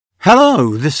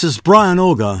Hello, this is Brian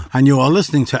Auger, and you are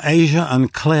listening to Asia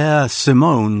and Claire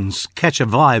Simone's Catch a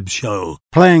Vibe show,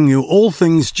 playing you all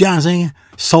things jazzy,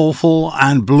 soulful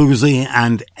and bluesy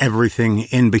and everything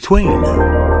in between. And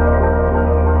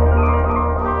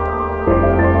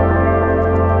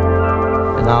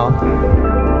now...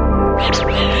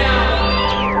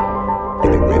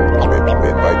 We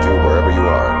invite you wherever you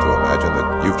are to imagine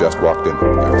that you've just walked in.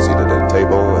 You're seated at a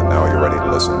table and now you're ready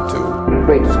to listen to...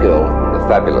 Great skill, the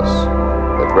fabulous,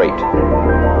 the great.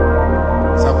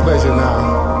 It's our pleasure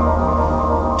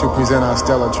now to present our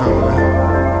stellar trumpeter.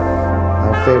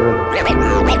 Our favorite.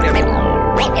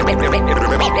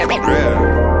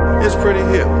 Yeah, it's pretty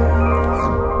hip.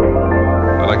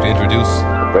 I'd like to introduce...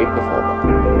 A great performer.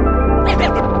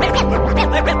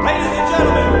 Ladies and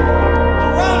gentlemen,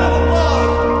 a round of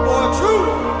applause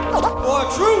for a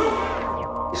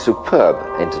true. Superb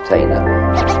entertainer.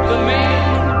 The man.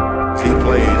 He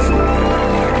plays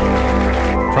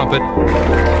trumpet.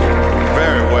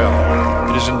 very well.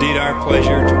 It is indeed our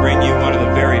pleasure to bring you one of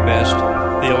the very best,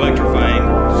 the electrifying.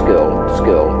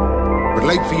 Skill. Would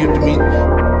like for you to meet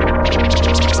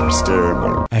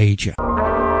Mr. Asia.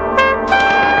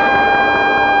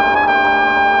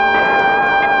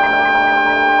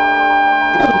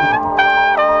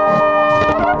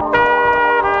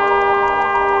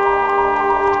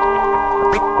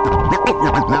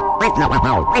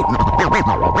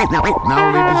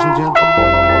 Now, ladies and gentlemen,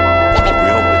 We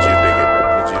hope that you dig it.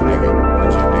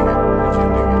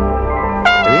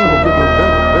 It ain't gonna get no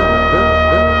better.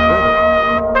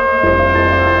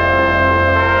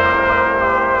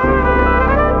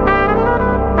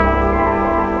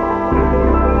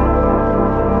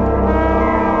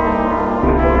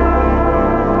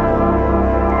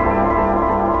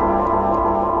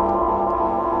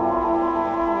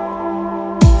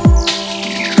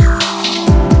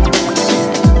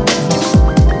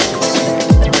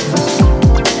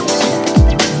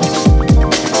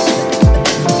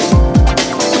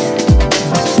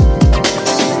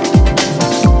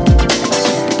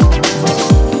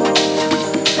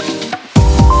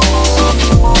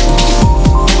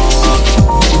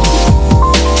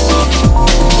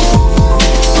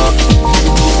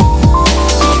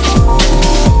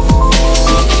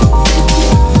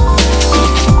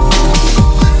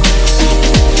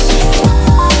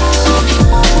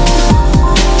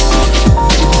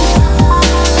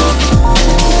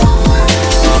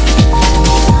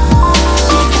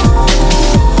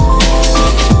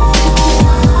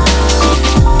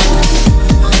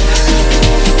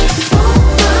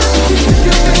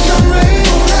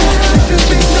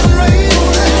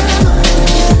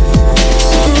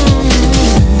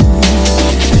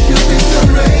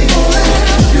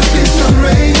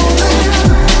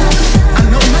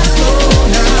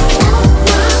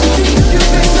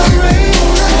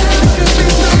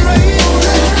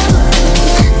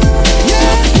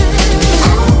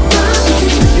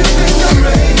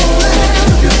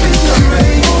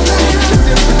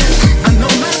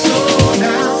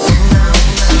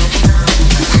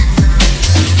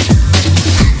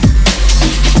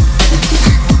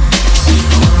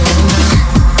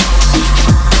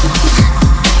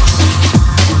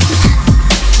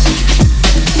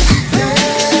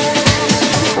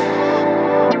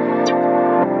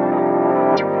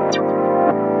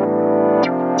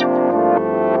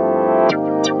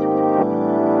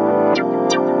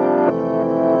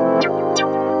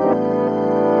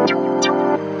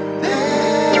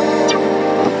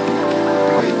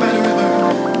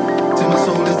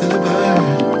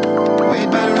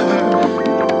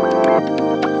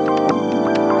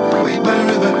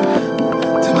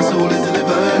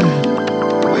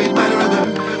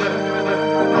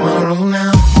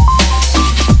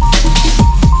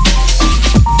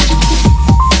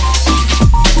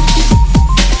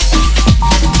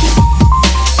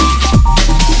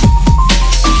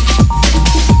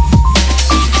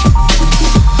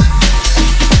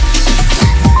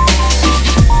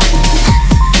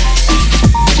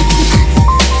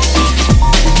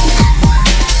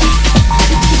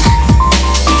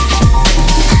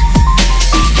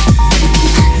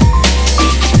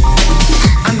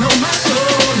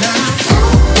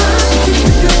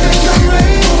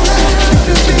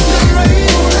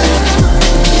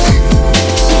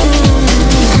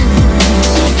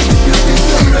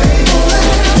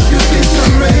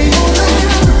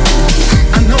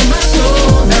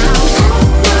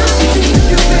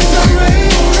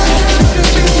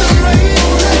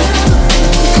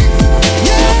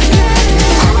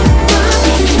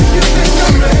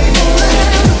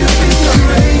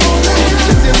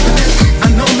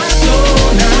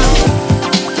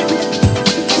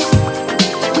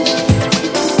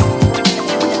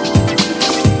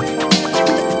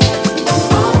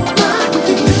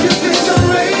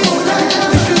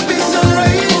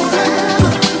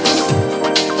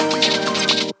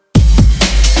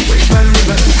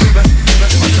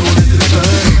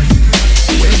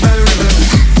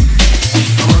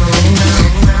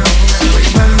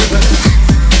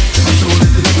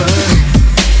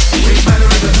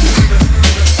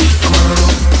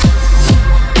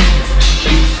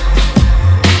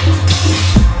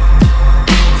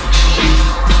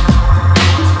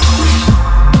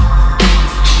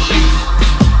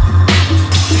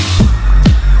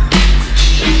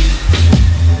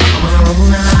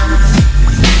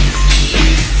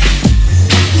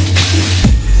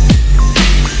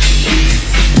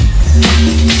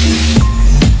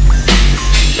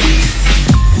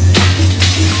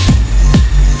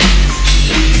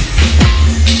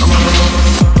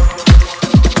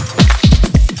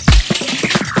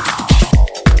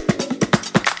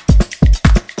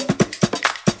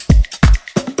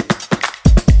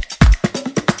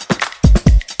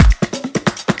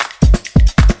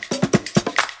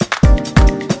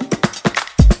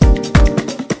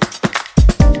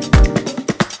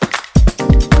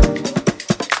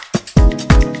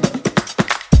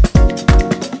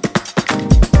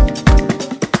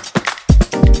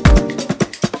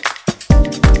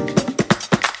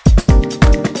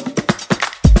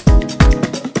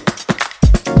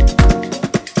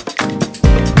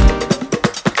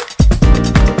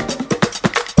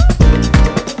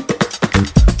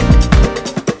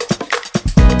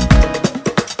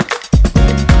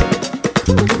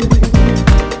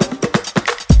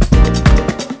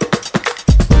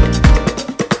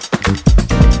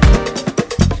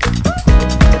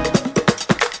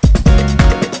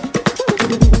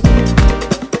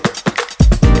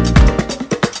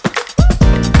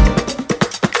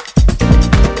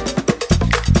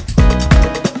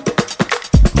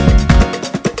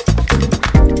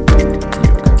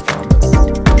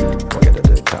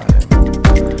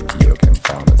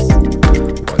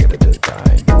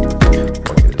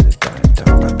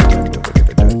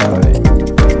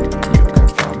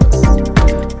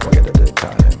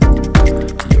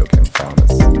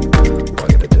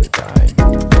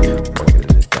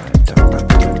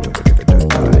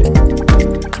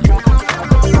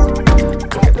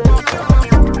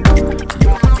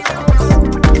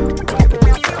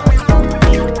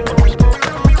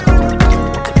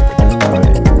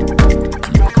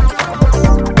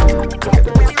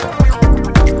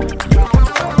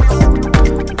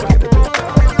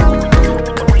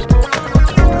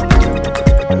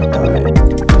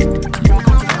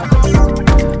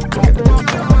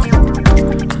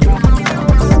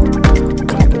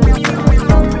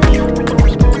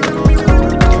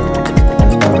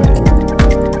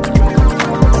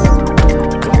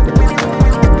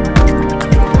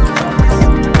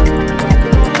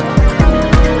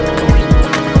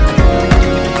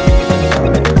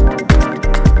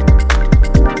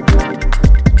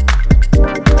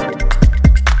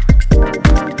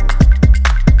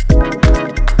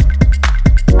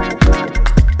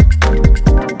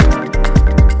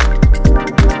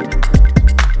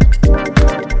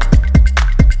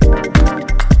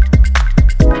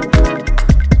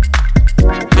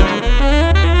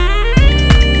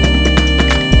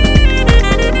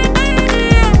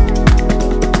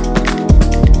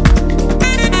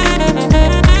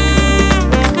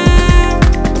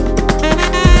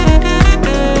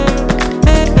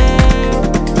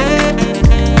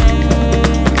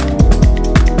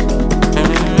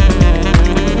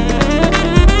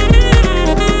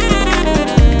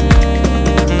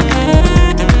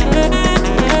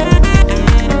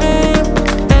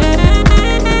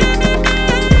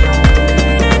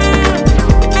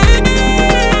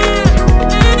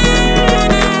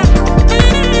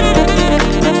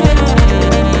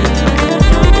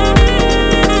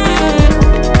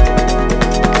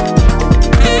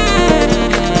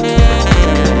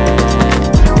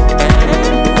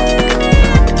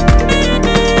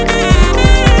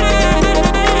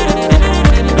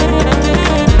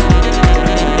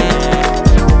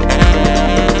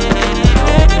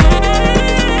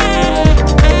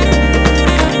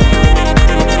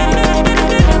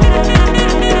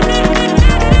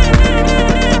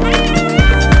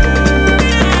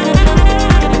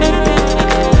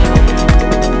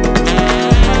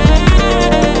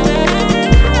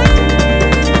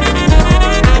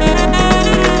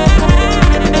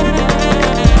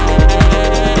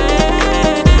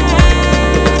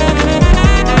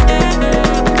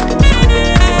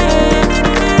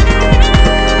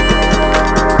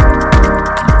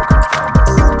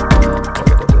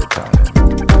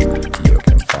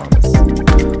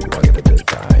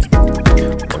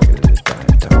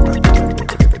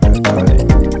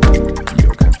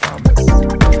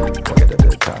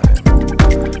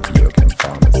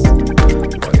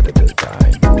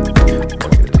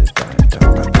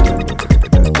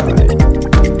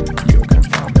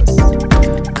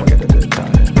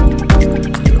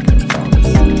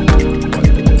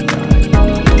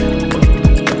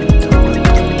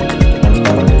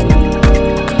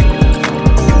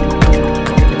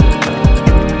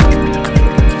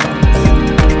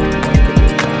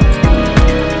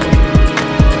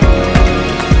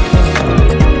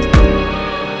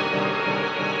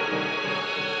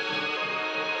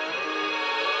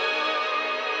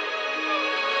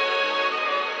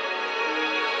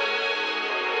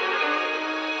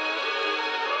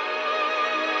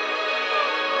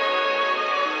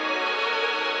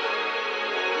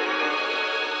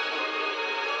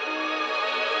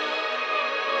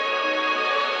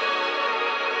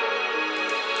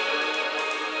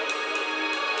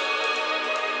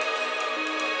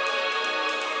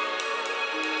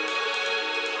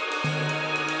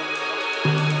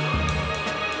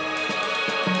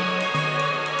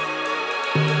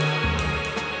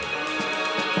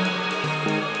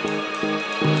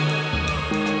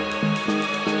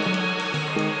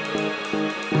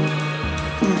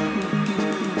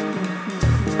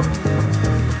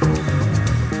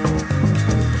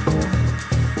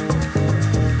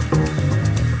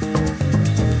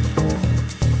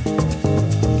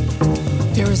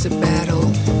 There's a battle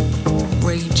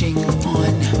raging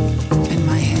on in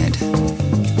my head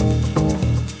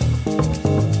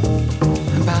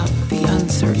about the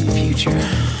uncertain future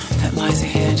that lies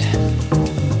ahead.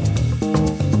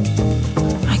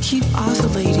 I keep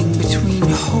oscillating between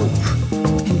hope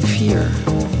and fear.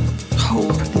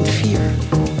 Hope and fear.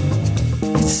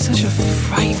 It's such a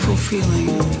frightful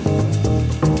feeling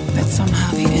that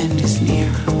somehow the end is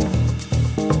near.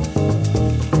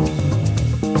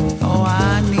 Oh,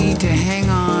 I need to hang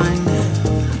on.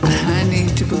 I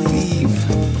need to believe.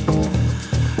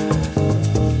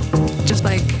 Just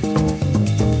like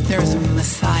there's a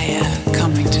Messiah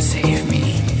coming to save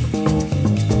me.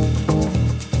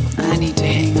 I need to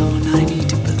hang on. I need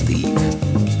to believe.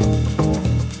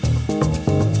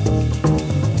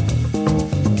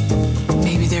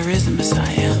 Maybe there is a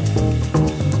Messiah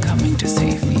coming to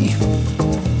save me.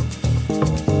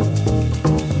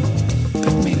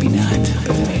 But maybe not.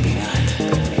 But maybe not.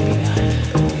 But maybe not.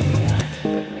 But maybe not.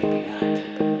 But maybe not.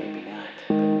 Maybe not.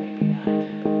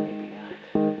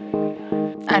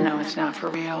 I know it's not for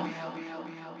real.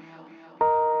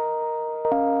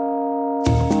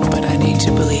 But I need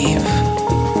to believe.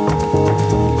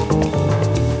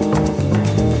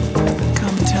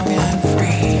 Come tell me I'm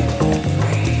free.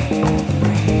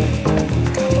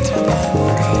 Come tell me I'm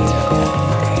free.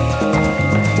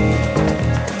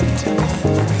 Come tell me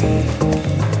I'm free.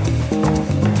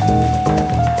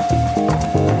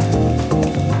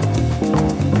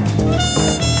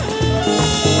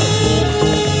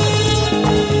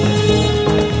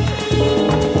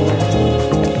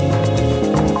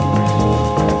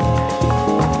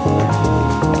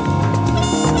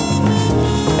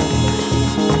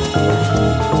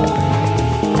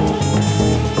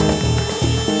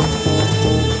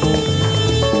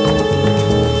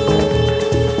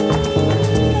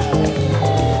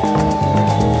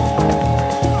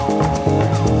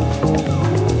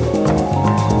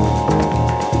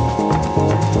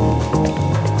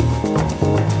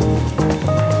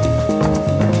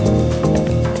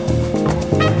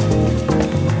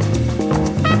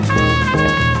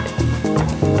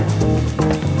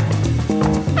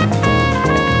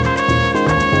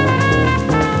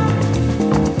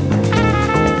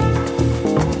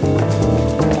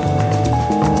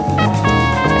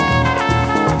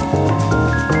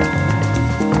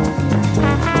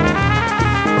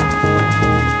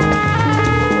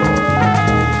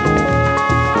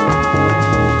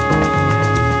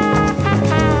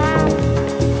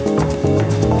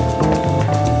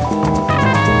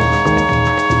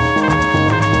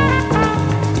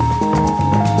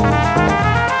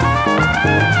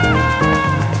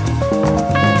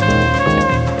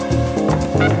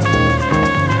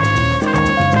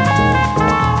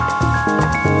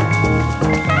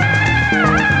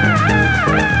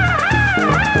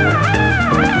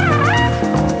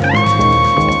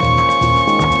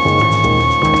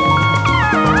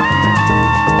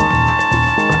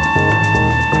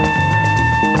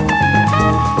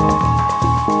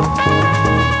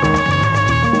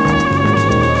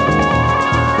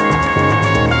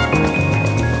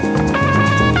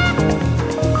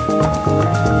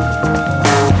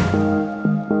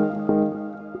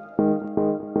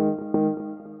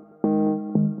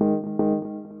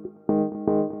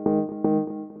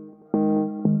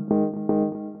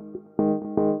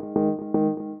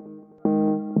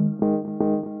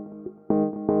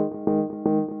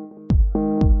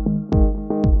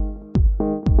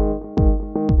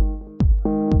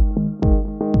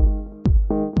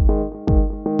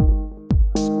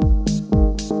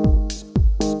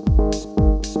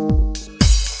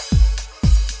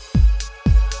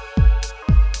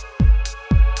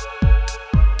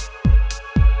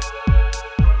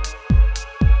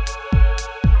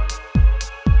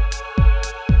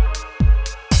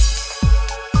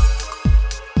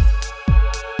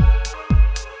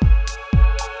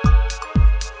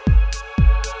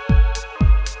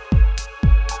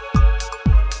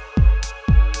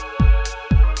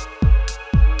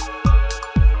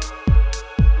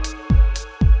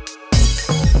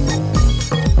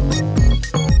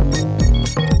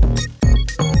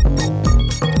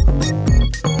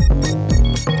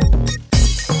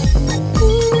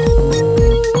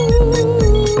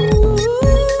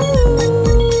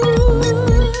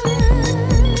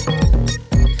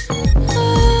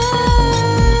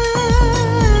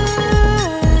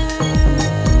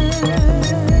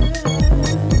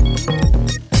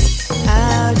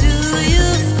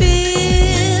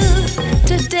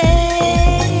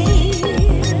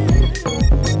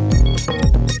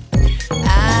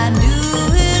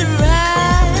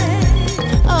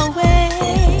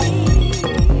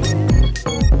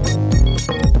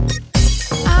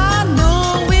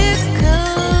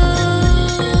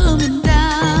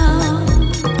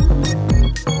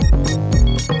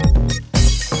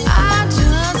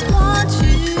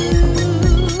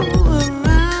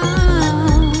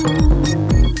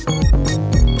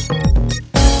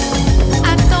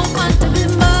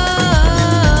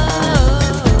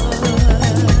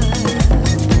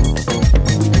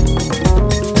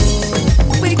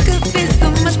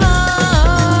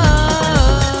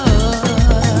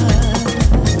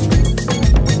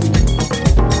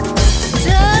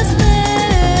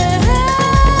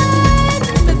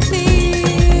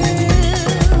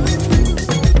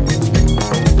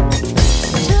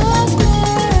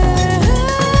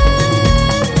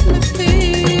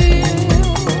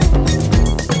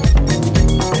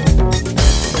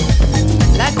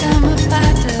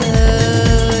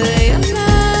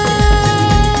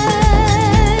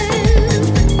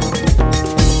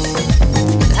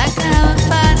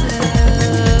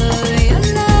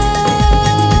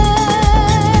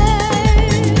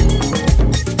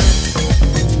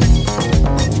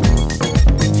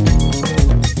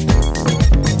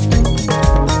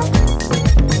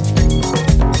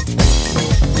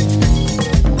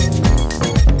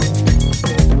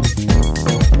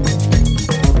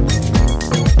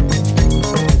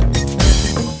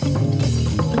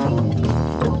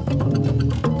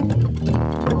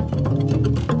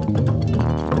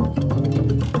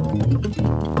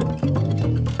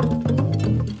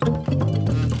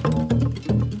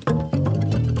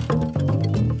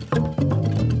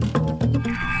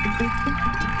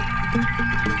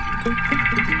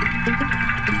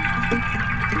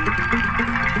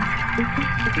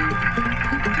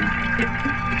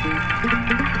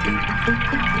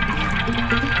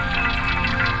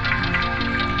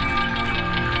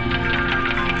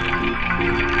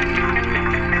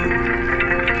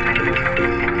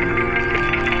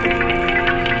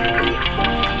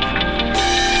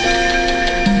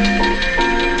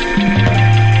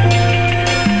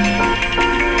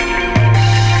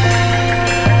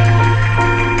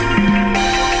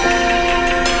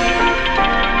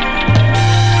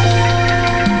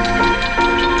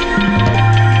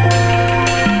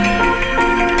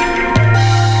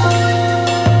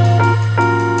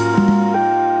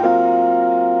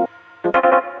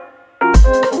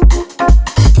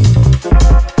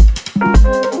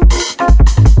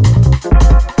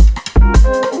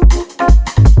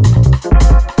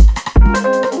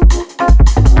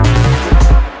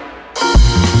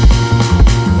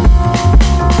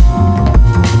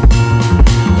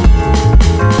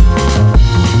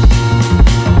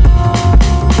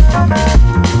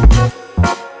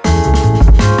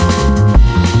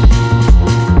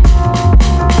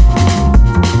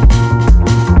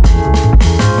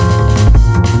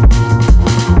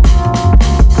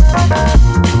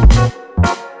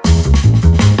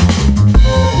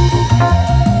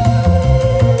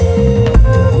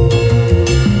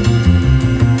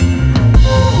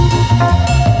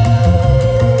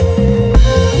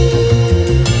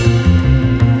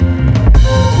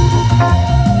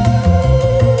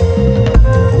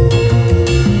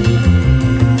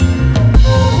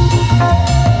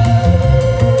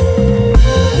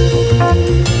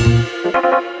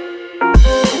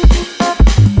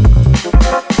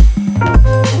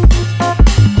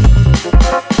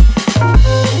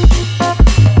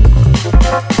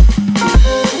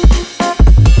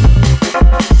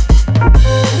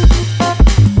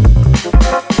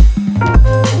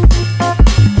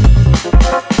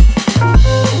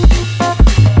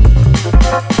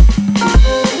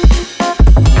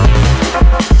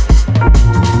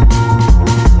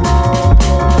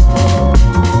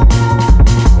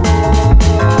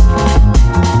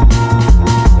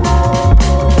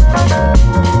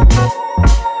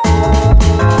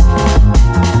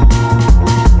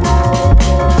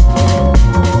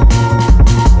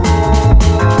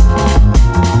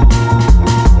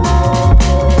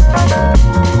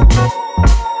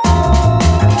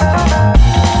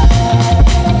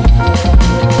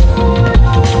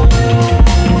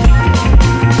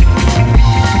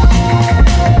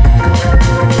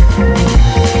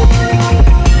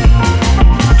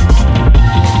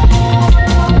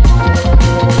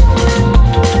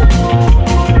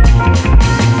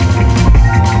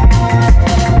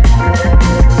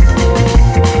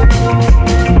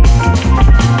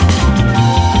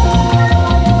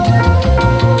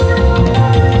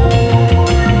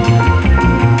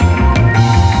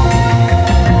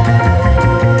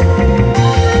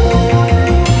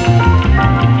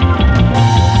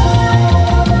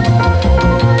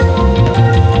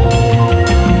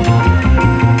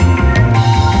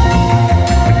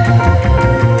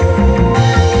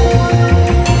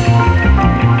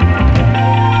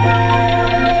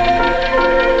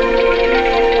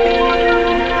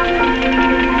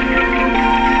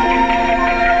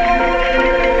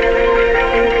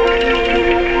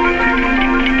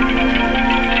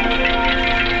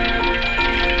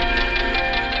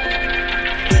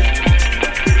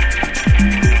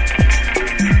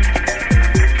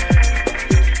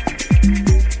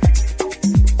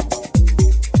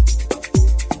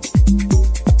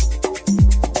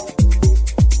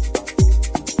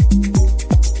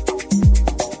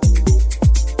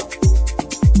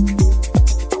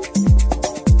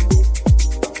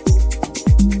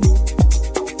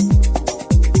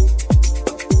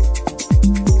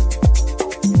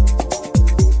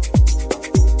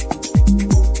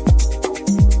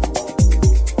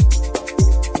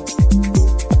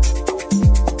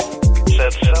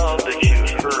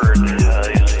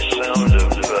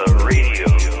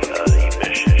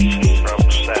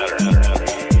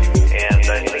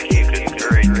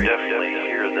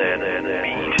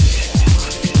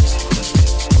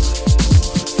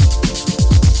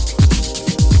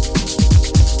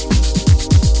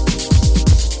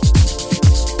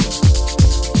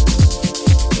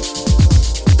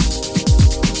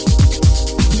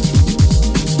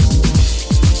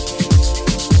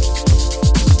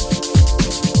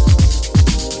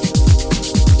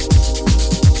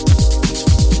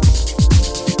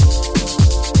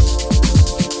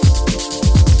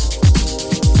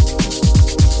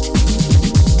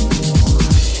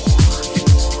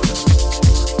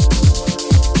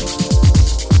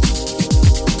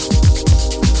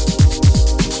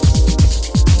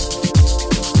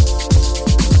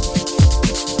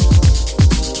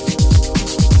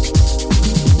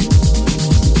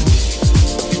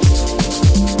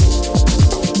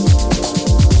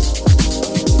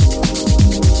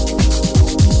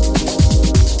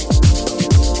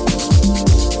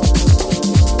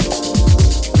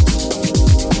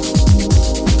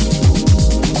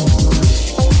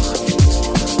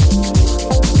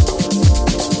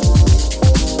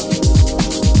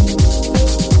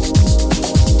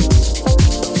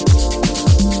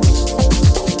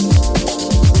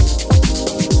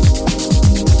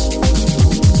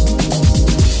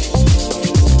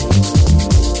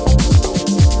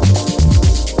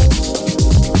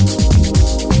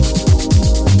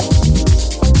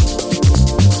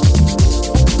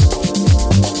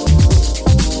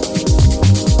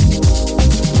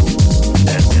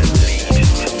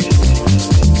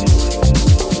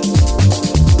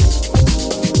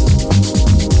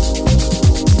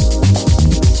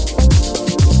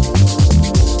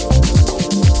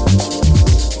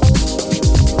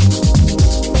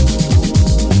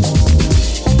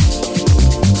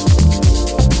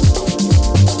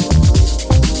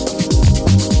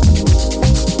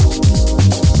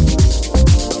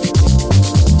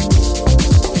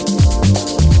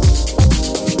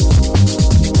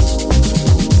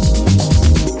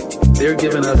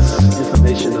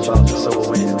 definition about the solar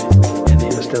wind and the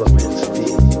interstellar winds, the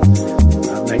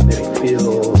magnetic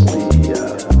fields, the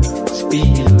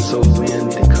speed of the solar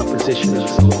wind, the composition of the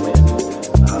solar wind,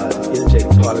 energetic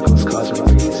particles, cosmic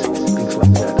rays, things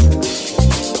like that.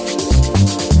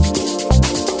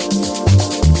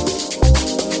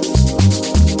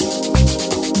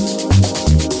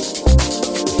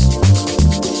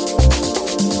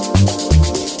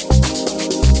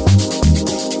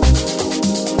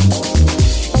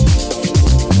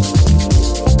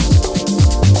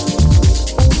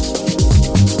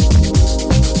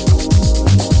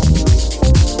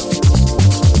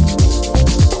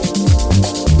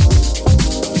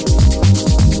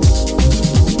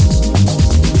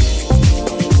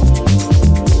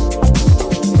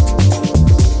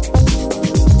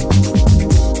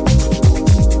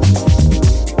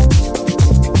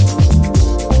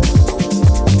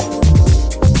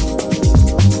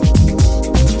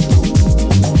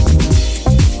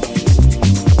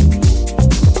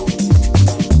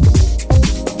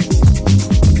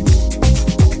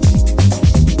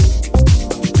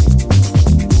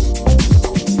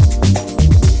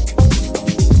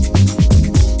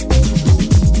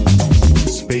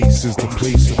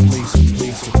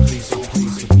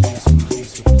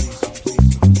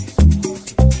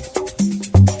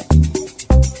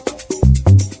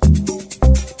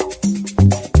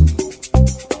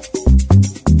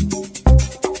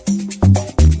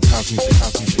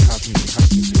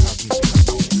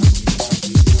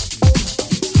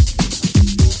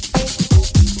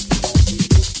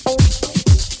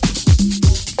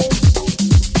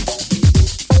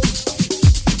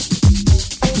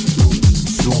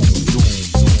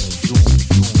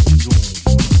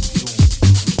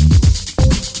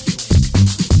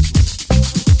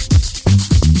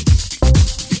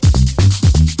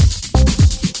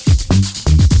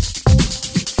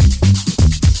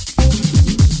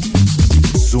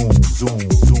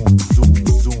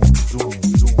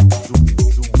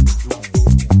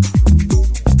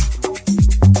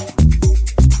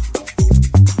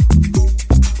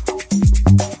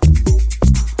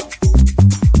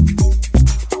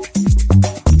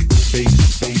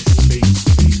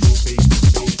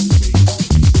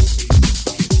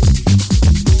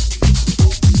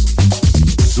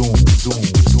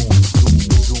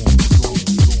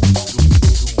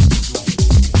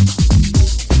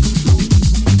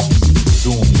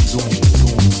 Zoom.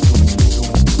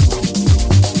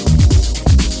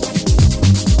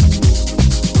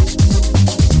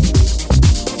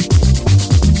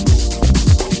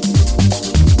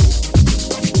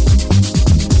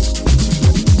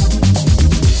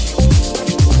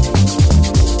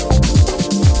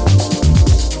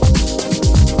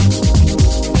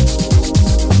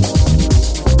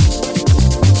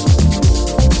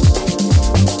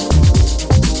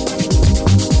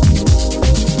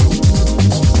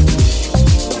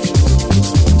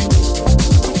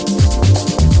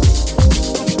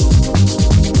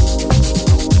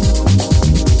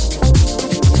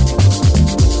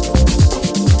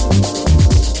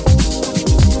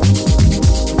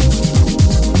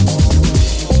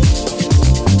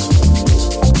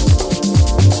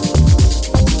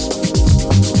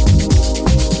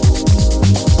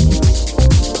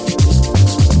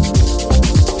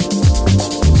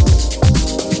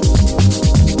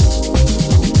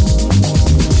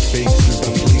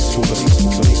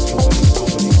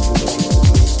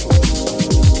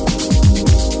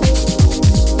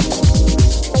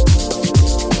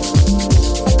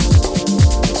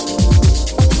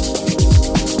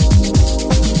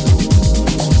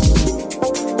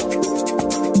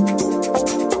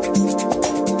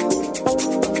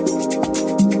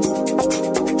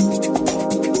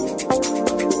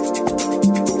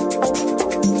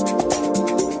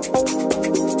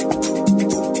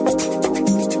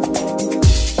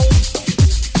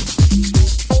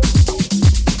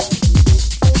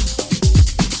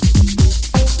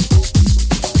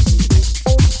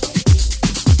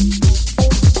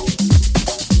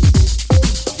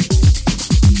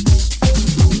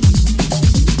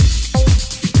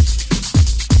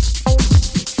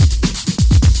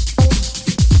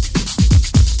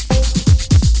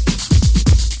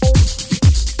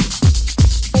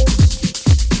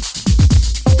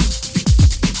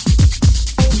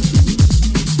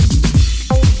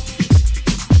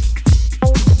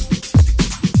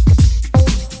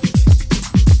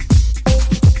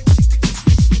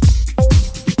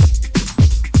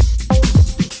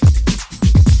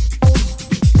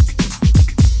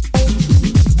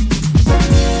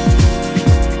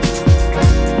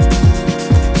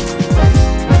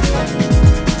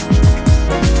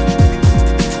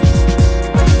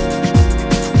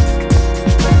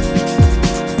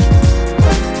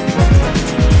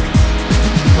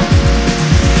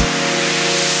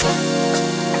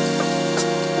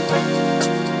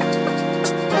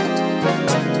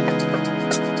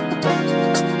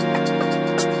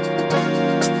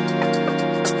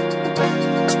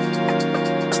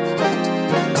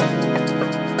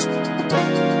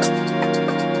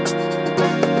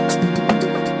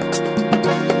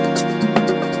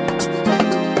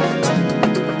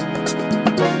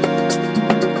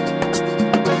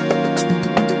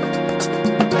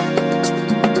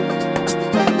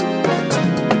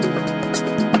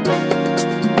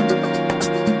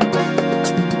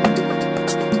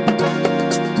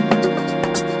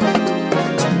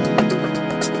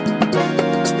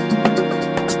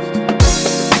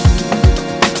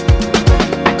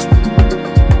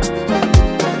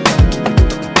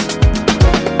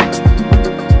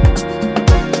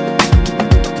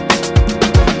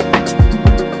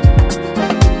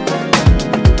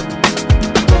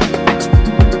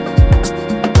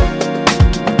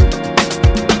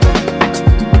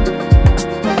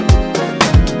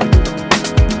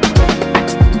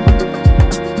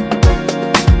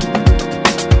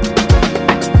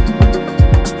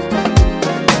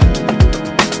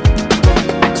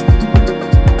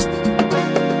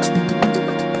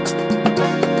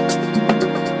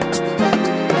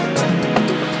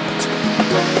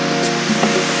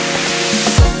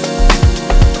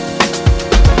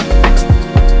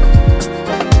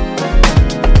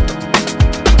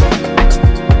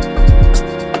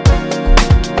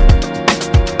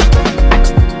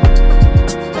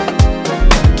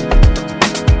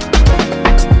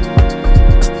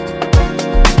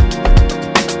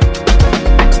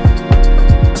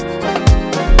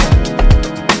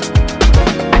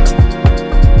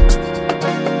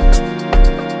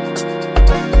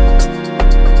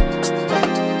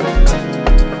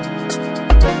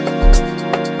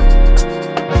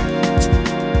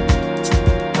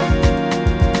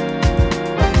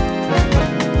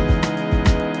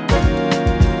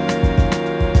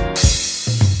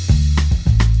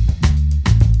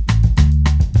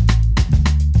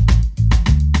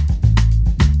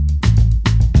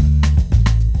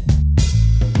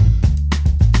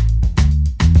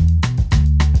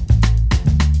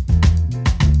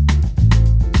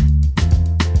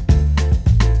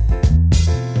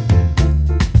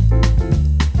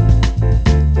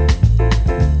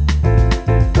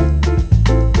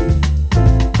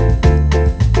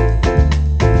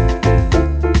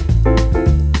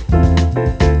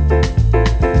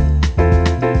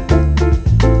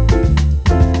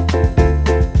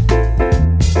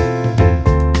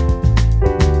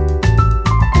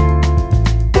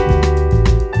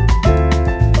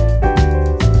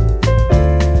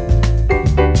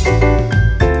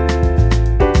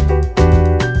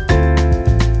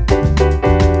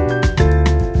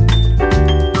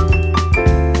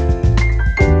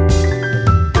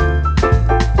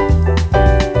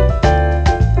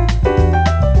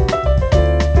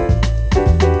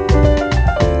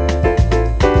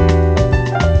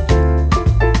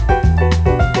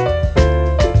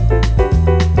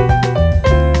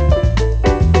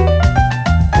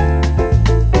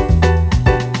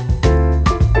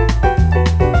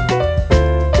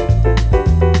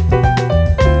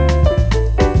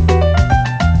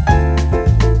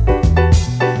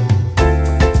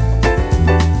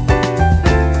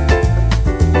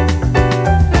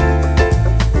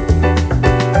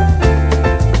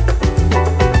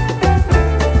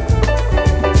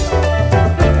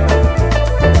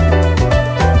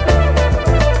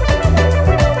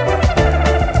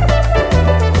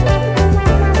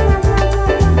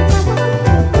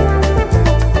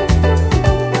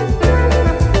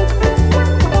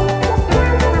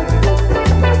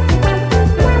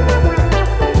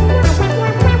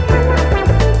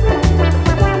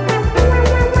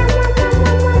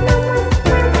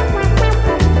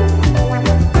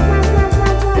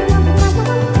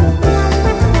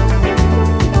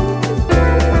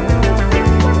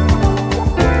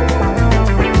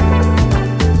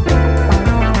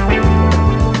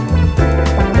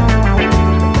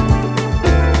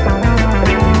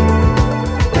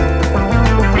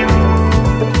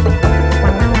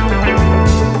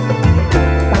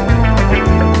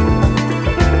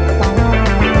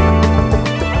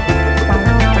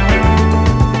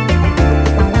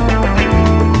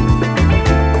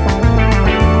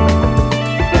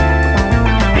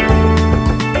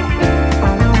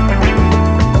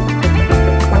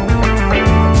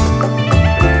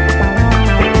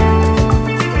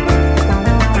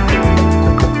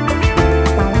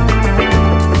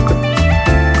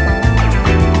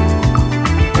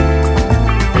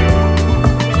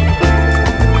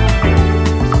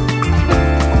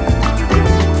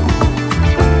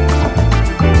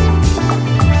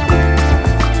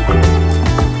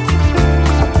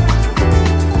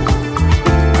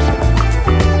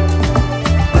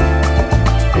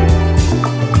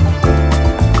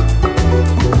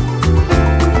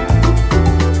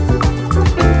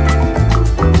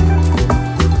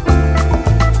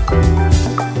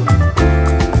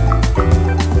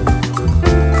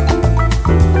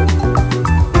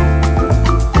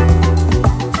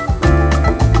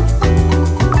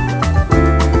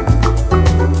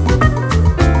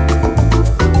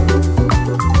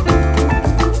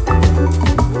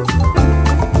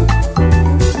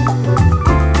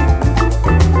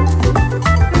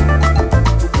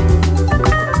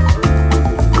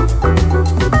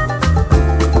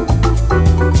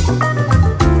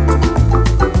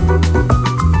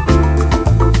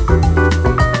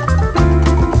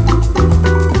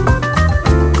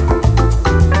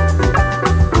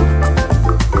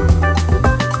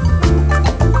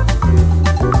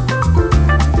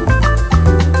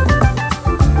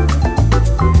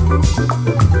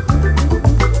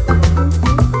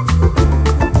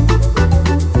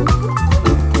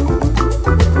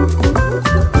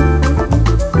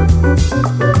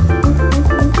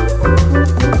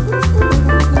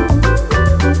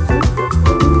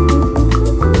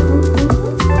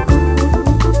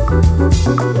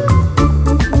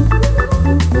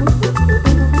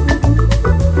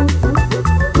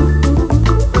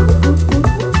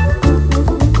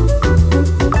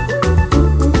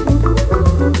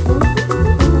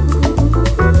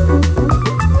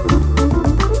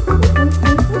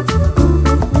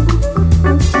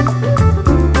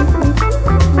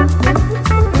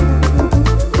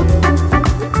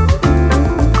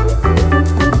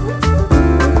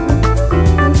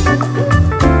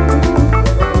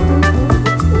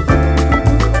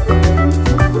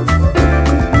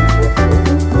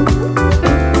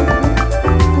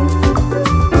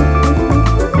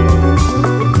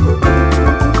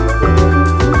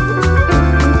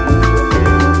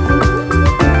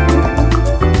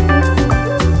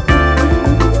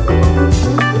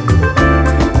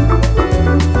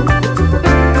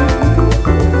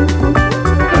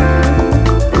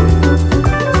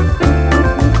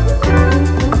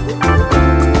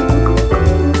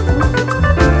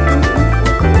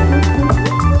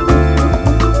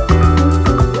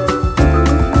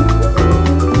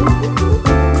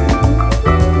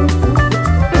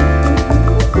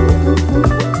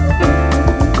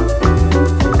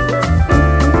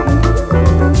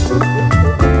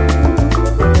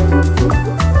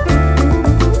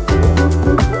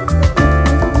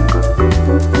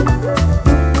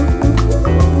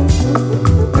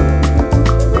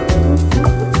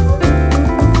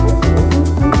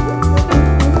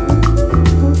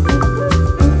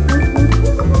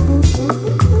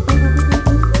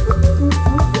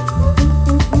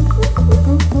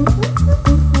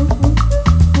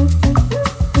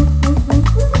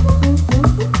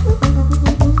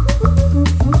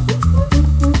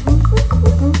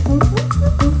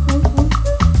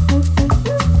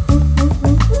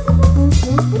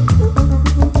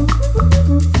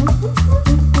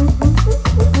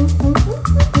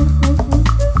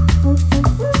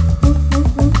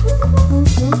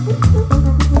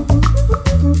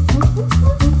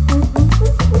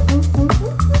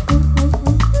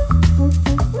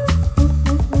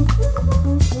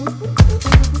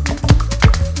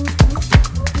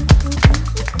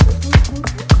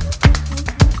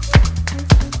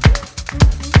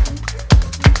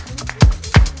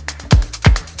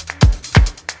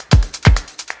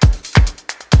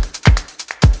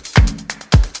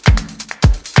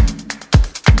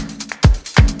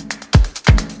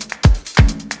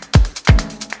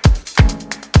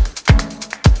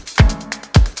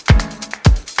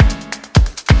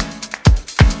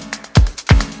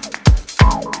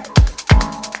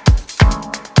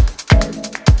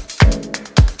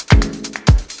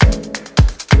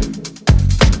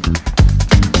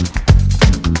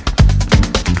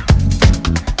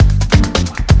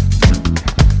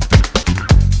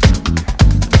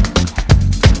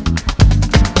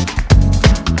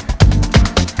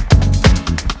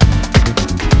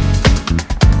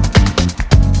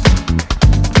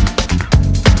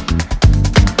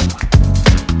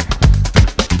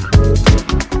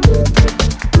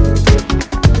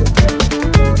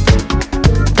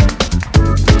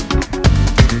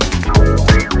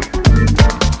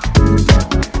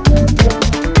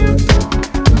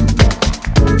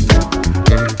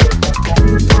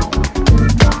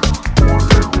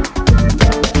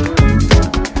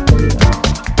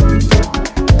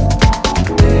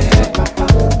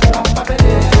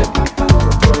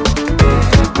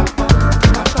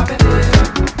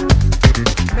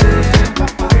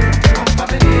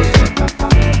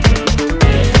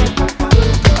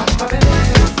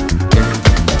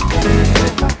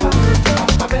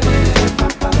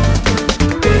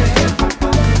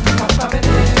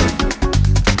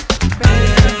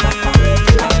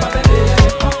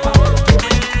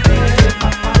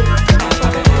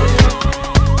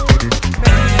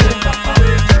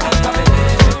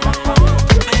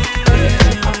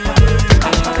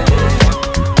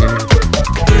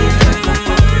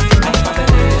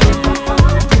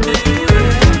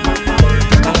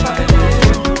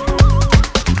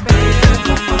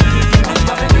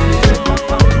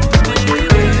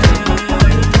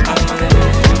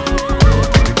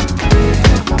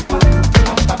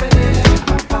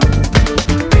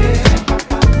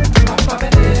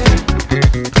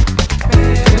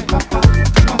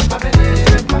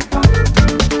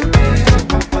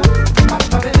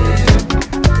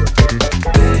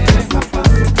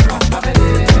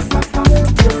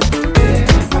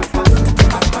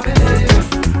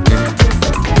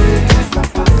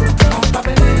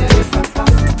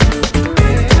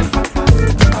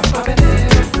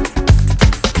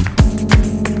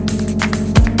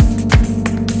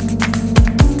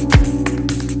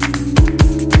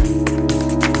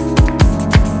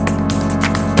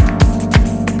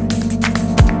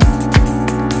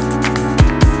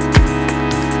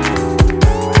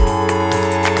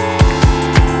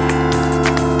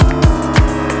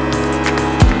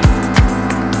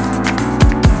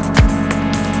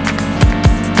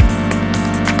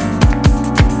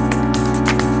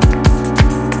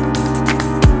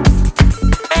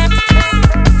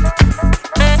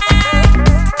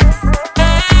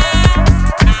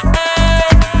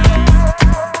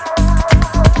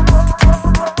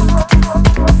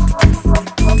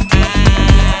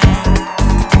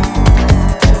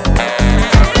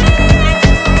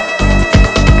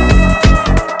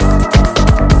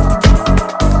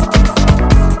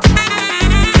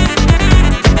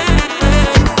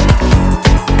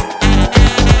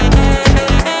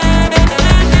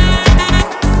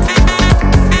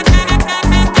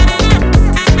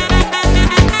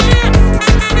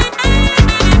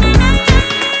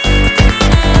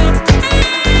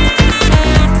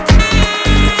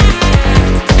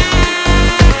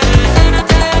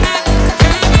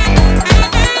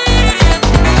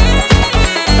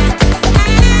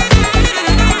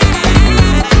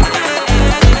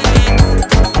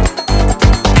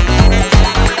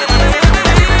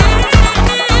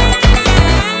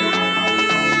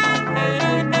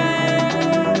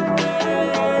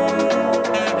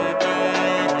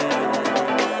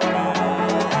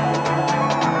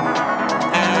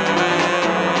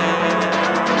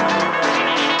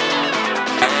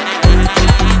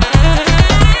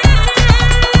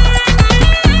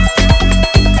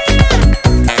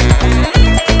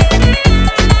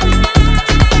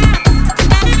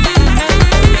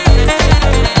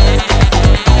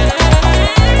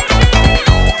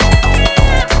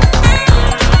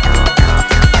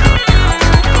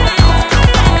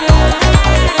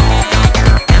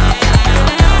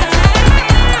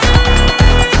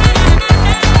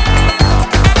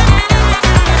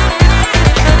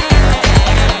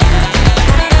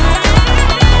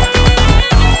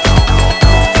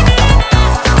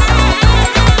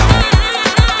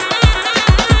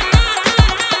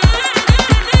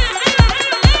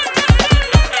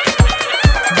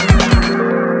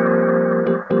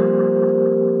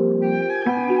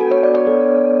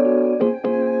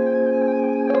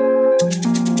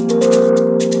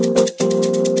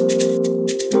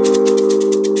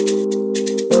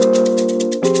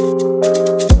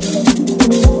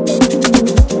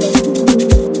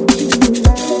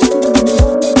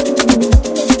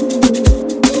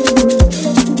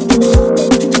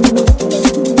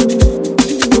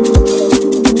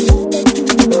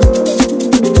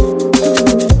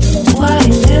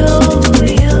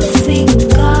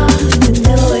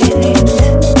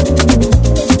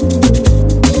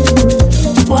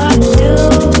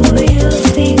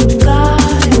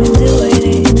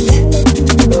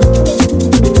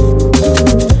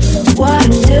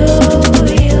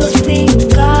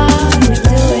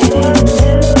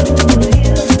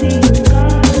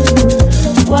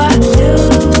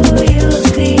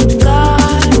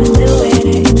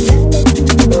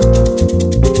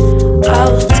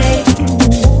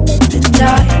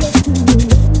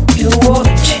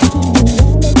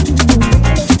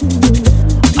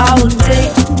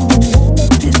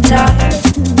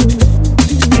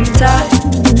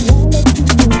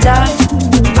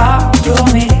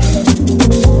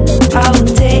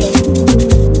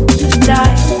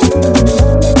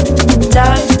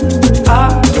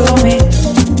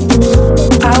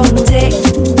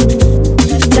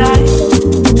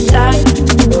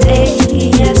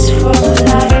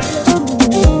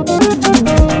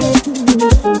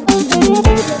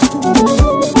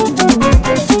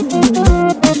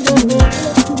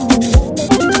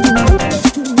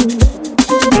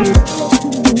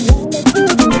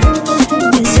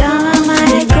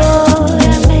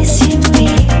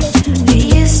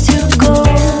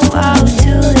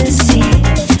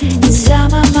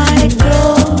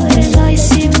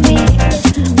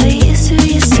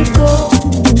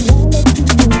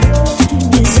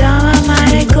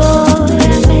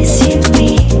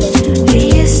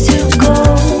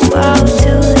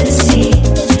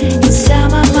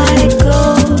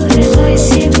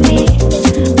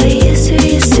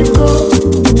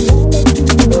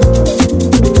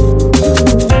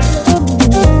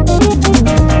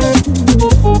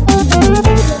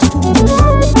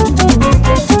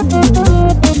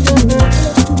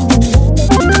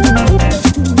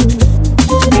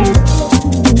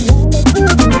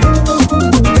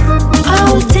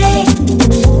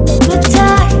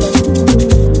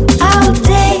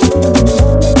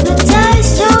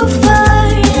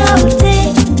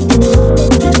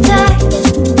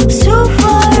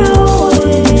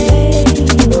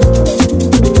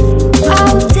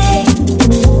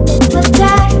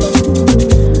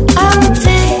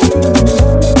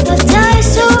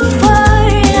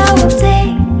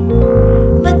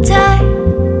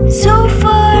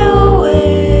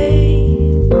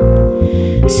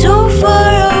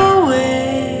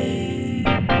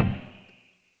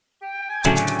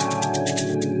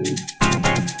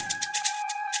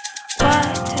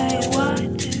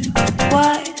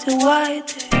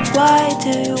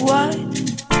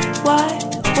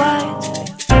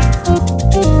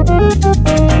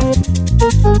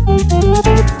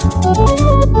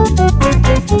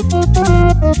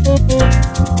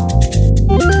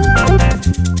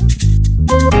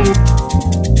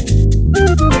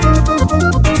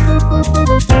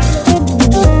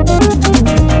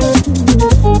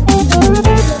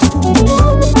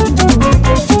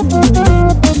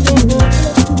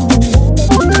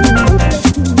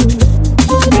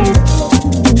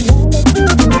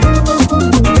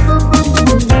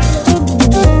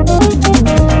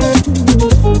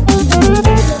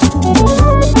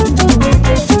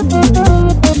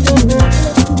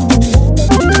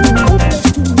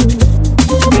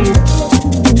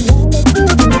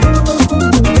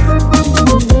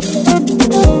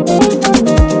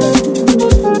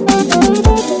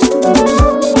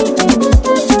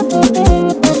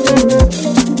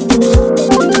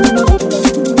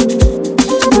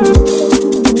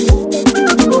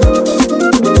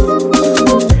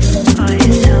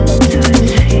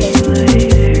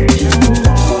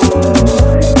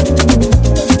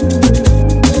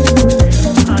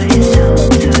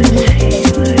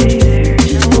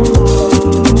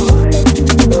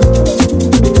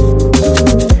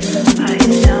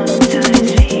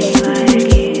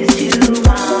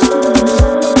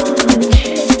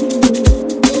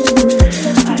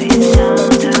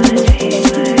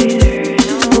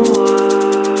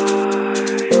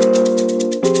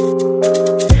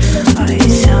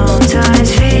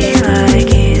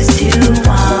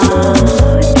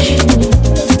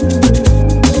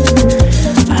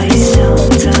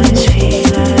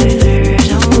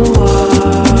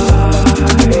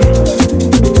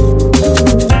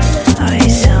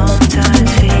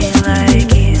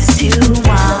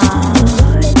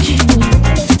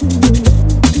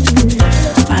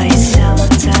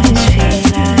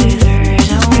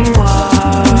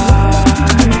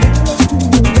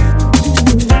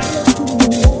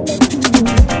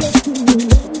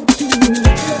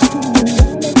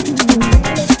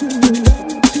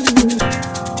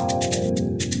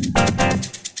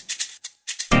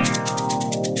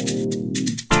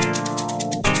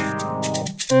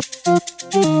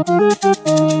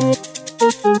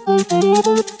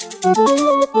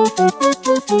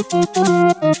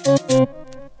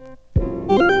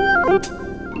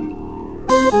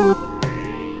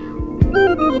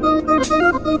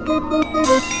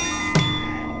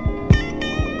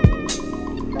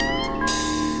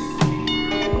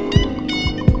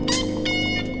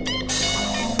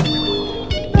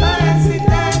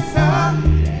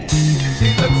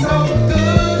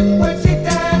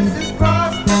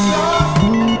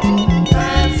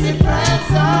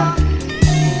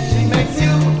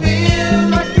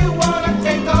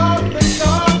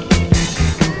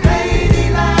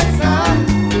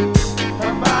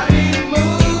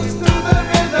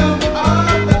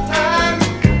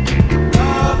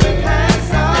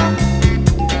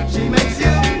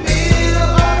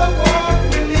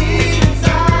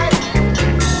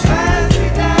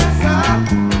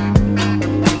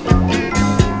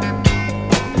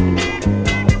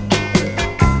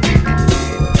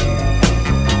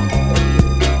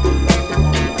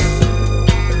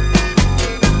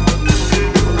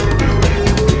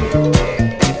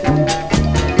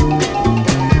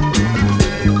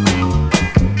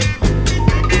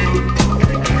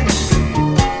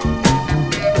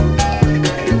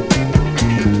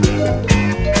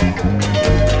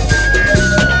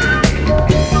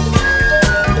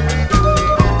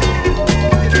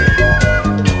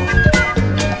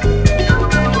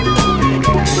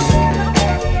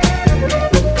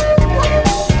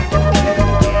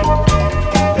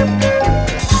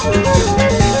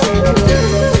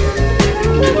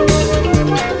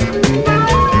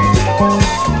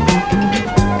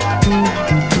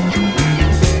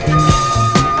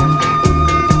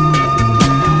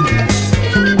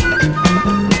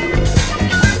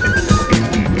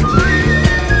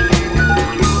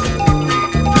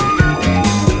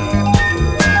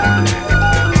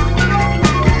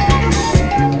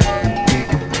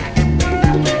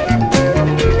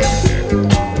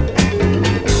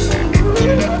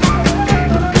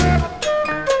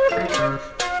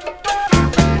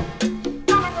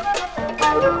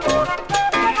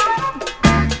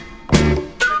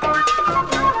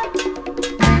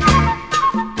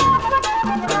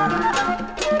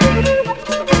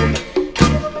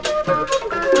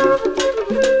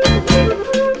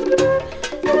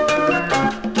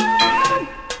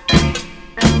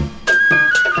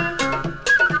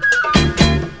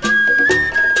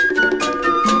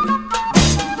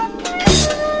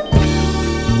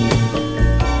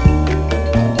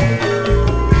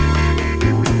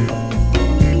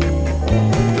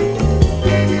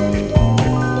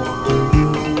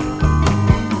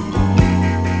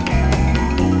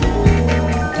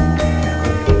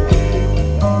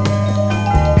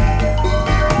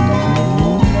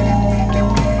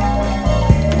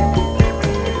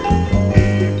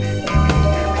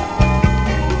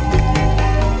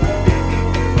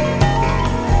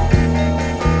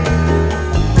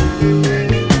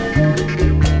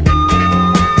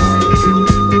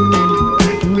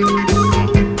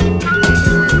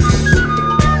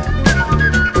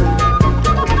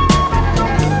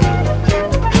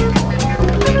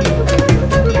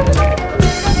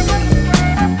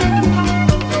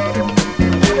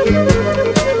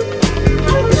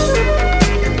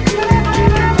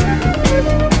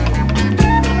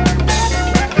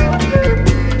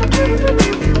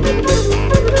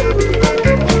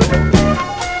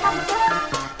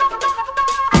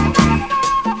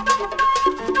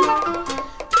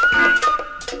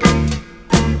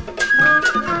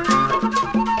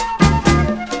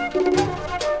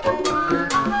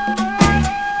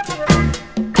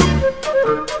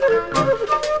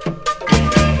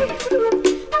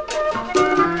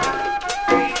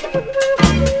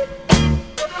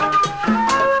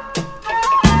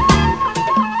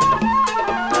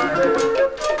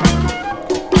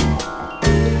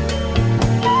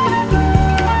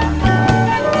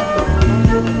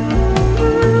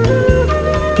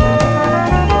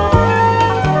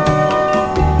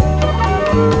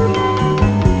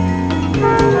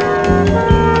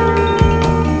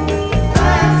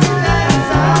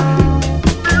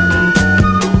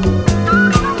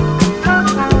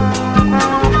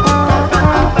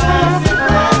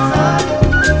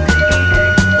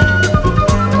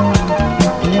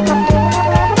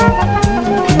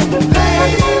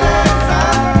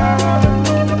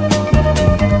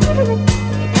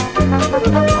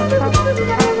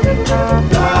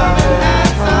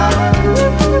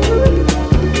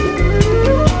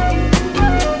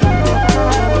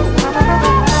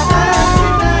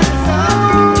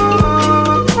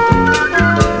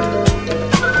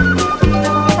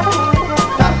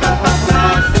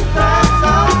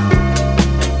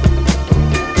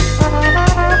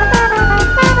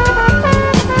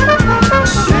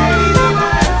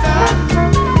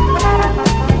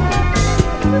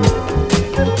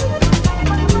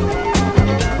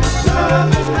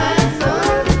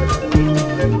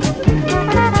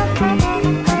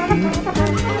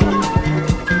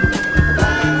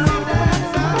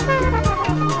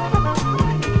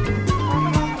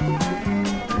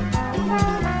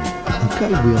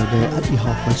 we are there at the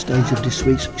halfway stage of this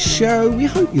week's show. We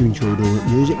hope you enjoyed all the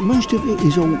music. Most of it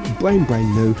is all brand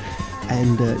new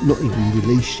and not even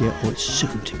released yet, or it's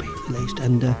soon to be released.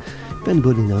 And if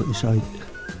anybody noticed, I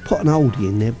put an oldie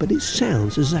in there, but it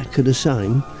sounds exactly the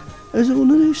same as all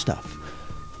the new stuff.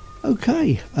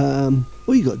 Okay,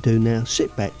 all you got to do now,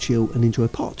 sit back, chill and enjoy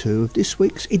part 2 of this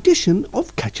week's edition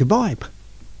of Catch a Vibe.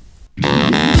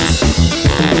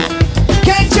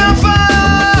 Catch a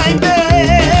vibe,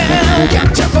 yeah.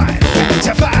 Catch a vibe, catch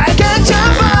a vibe, catch a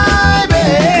vibe,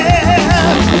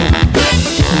 yeah.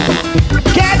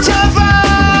 Catch a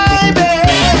vibe,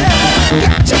 yeah.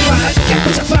 Catch a vibe,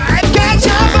 catch a vibe, catch a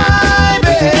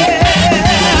vibe,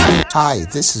 yeah. Hi,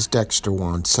 this is Dexter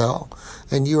Wansell,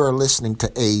 and you are listening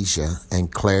to Asia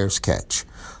and Claire's Ketch,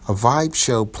 a vibe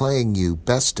show playing you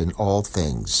best in all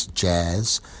things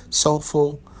jazz,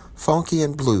 soulful, funky,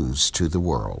 and blues to the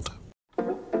world.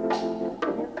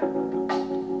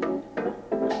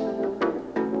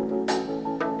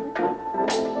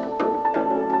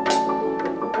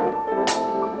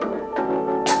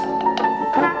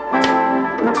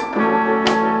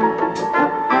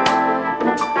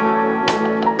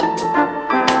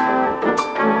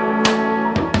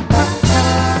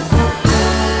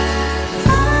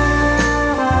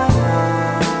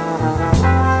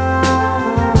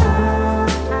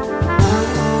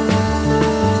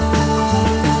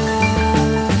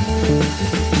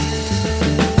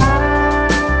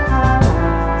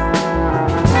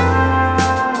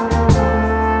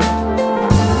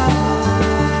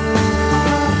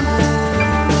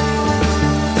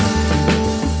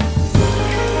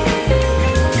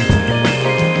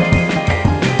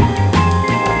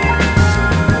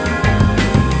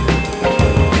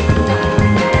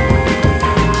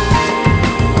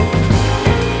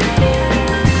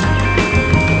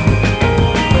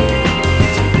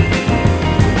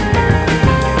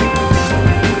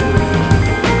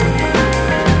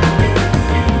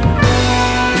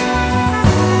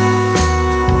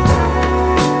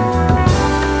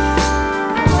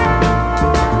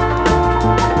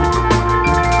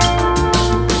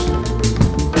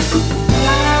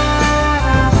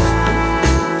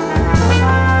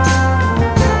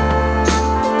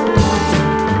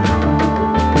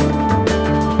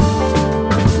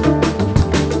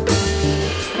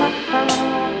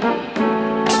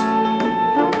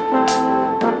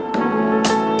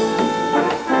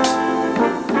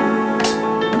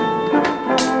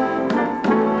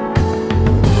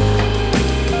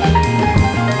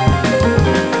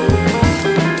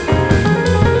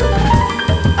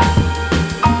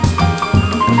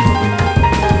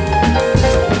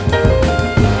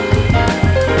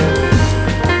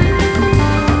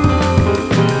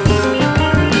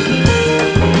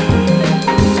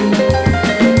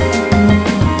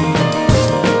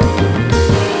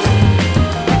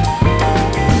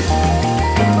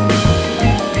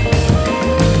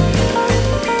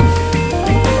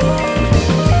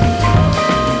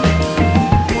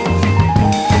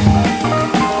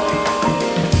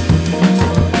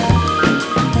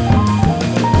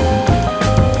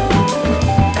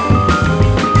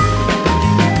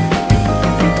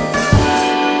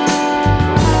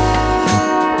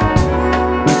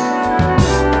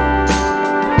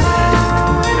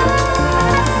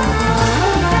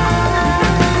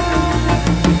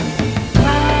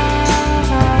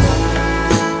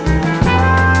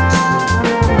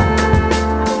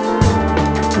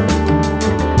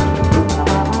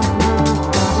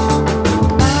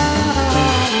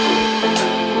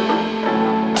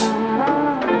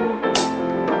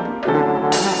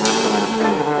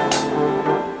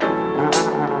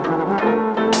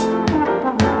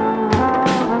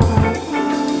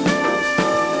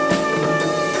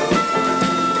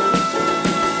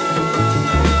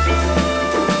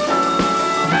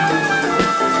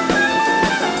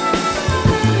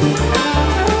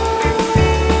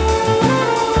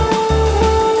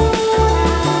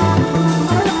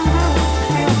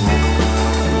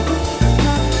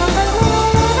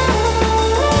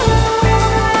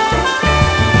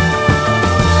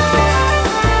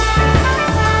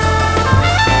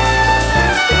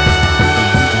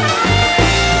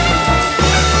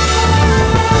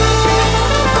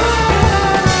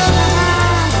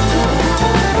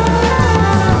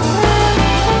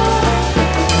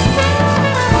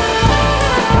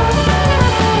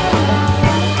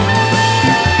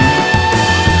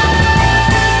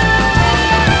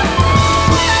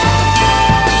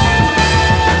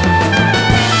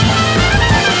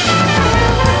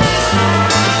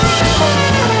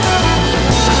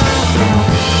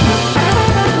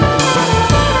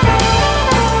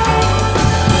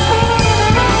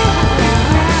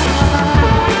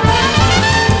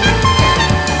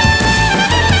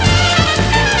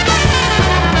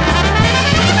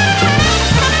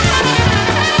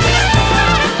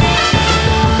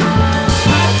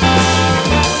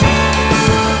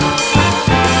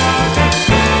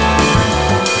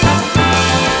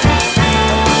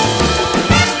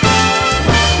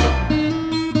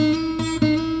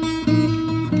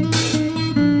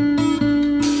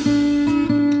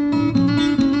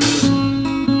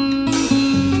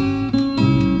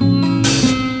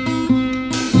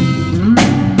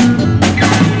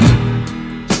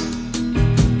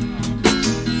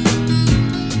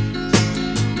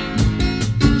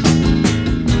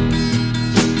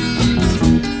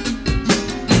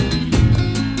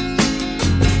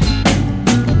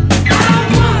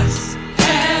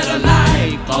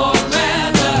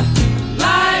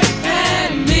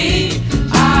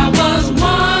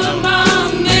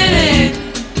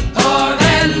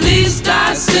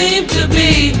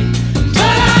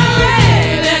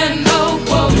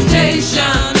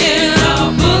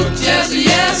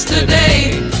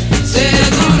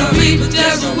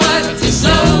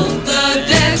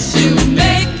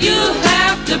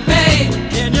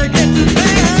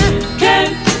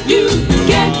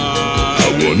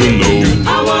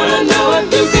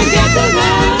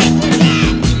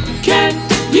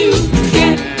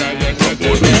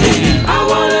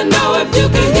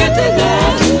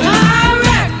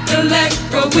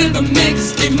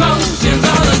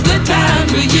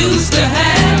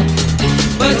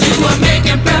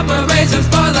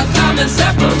 the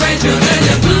separation and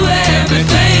you blew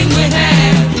everything we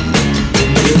had.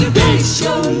 You base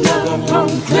your love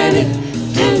on credit,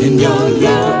 and your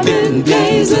loving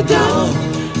days are done.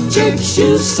 Church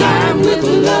you sign with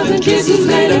love and kisses,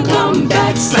 later come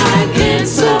back, sign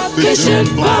insufficient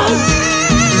funds.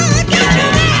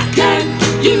 Can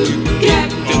you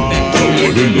get?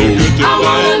 I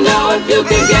wanna know if you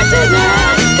can get to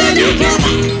that. Can you get?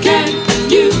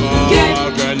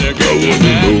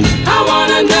 I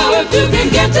wanna know if you can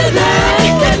get to that.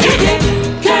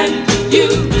 Can you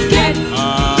get? I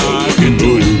can do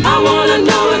it. I wanna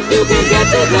know if you can get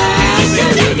to that.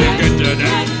 Can you get?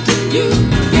 Can you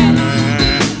get?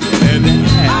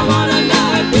 I wanna know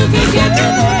if you can get to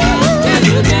that. Can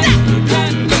you get?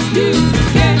 Can you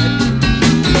get?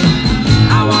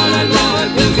 I wanna know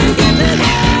if you can get to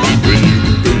that. When you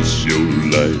base your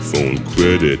life on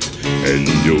credit and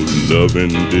your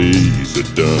loving days are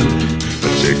done, a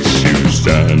check you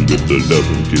sign with the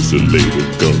loving kiss and later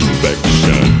come back,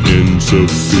 shine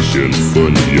insufficient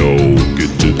fun, y'all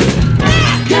get to that.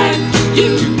 Can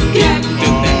you get?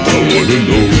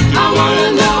 I wanna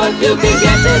know if you can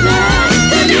get to that.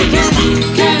 Can you get?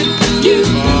 Can you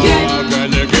get?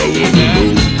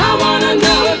 I wanna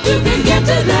know if you can get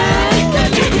to that. Can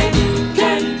you get?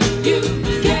 Can you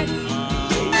get?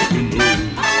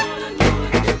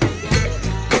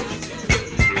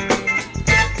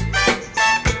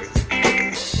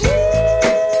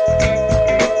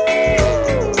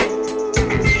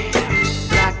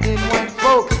 Black and white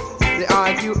folks, they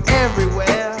argue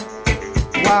everywhere,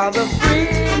 while the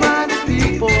free-minded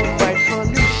people fight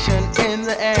pollution in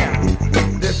the air.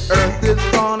 This earth is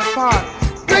falling apart,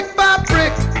 brick by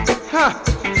brick, huh?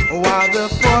 While the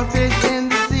poor fish in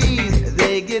the seas,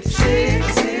 they get sick,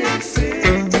 sick, sick.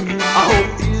 I hope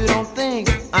you don't think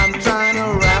I'm trying to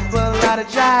rap a lot of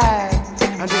jive.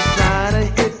 I'm just trying to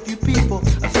hit you people,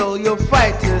 so you'll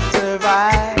fight to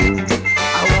survive.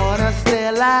 I wanna stay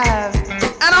alive,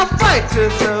 and I'll fight to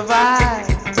survive.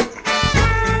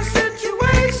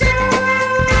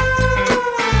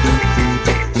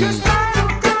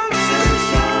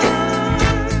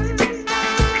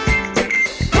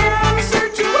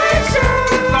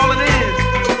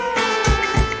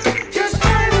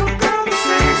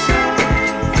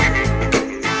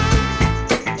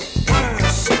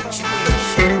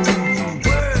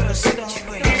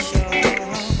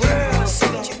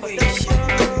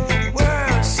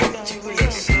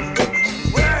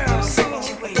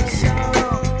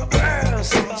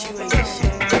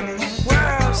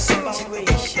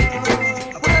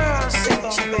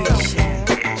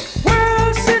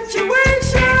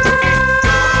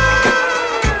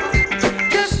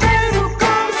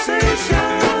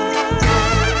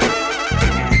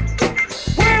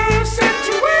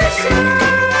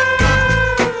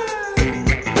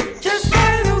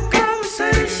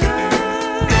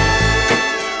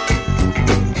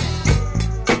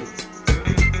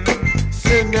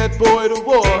 Boy to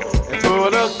war and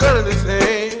put a gun in his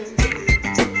hand.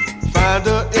 Find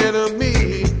the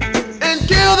enemy and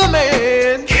kill the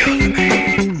man.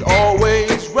 You're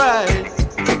always right,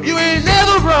 you ain't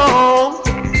never wrong.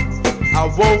 I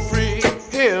won't free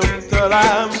him till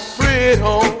I'm free at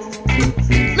home.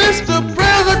 Mr.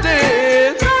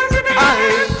 President, I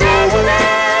ain't going.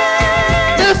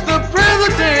 Mr.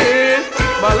 President,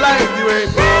 my life you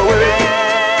ain't going.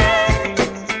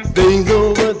 Things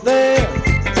over there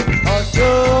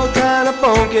so kinda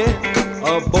funky.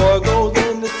 A boy goes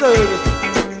in the service,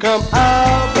 come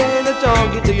out in the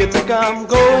junkie. Do you think I'm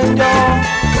going, y'all?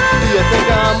 Do you think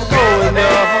I'm going,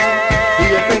 y'all? Do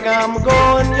you think I'm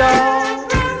going, y'all?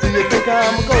 Do you think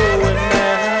I'm going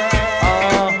now?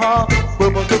 Uh-huh.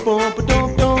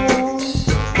 Ba-ba-doo-boom-ba-doo-doo.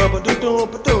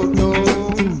 Ba-ba-doo-doo-ba-doo-doo.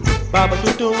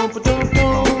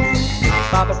 Ba-ba-doo-doo-ba-doo-doo.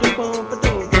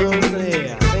 Ba-ba-doo-boom-ba-doo-doo.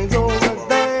 Yeah, things over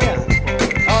there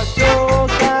are so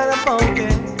kinda funky.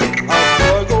 A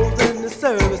boy goes in the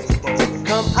service,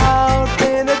 come out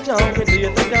in the jungle. Do you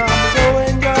think I'm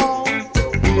going, y'all?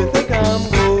 Do you think I'm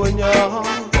going, y'all?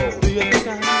 Do you think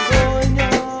I'm going,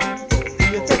 y'all? Do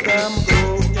you think I'm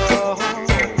going, y'all?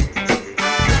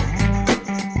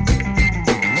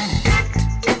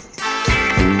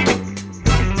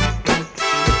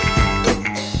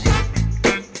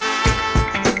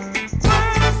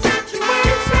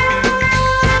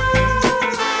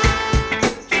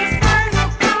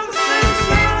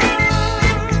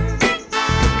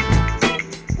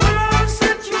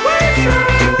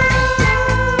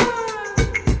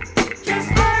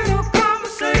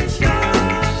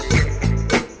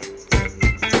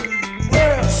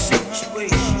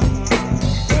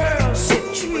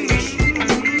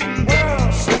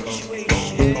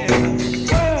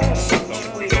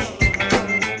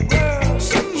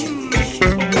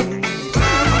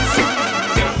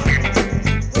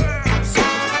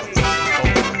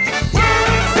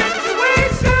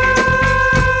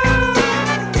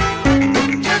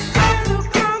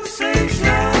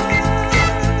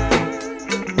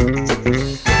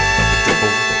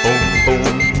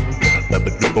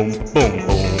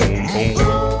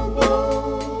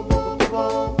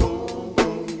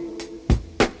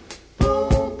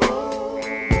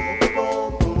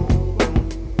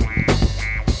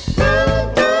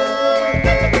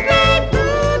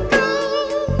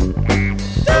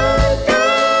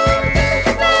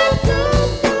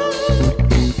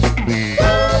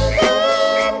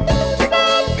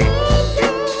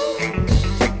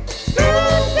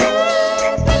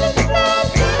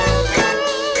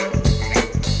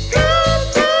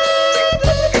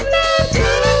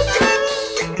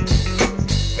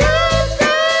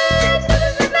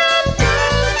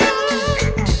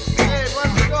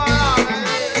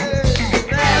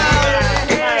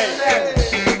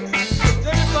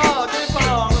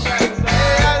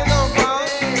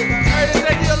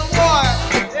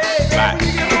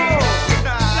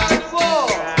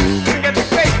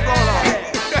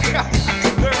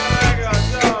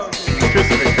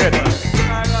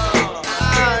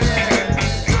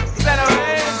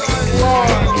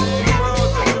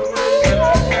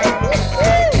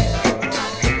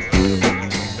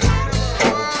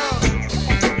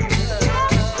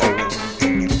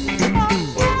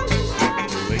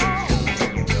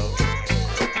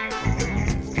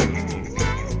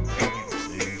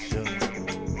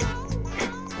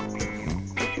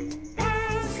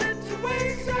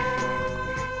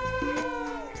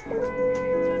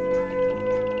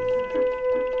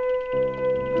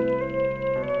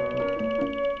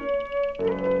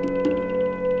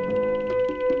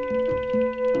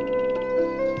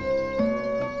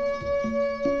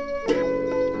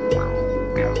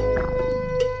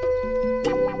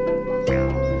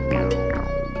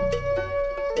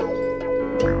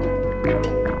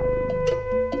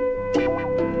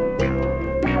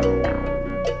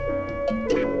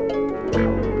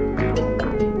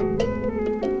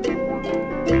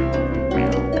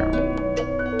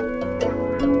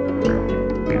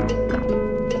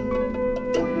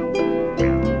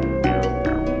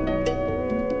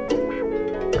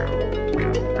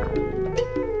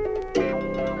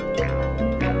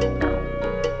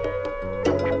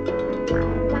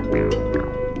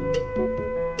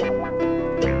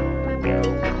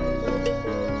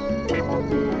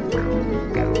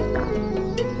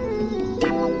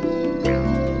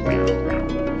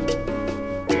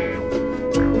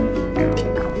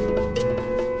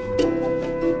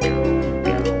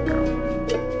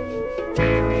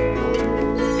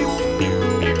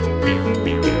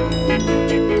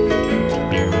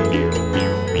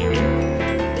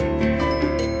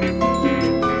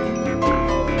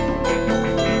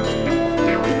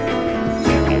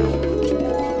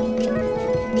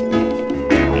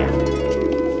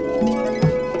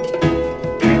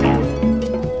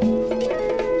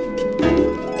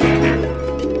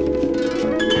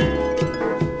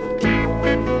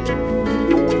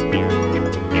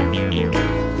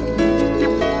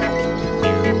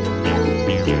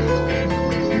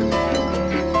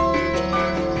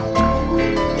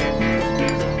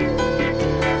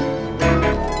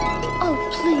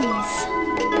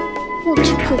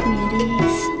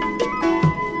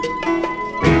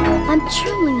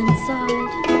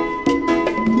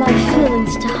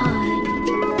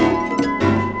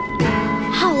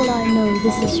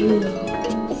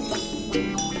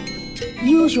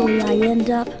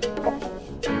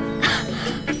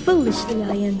 Foolishly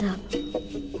I end up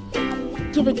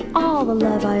giving all the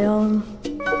love I own.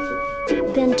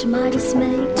 Then to my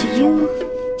dismay, to you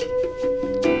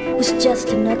was just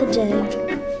another day.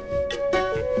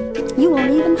 You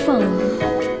won't even phone.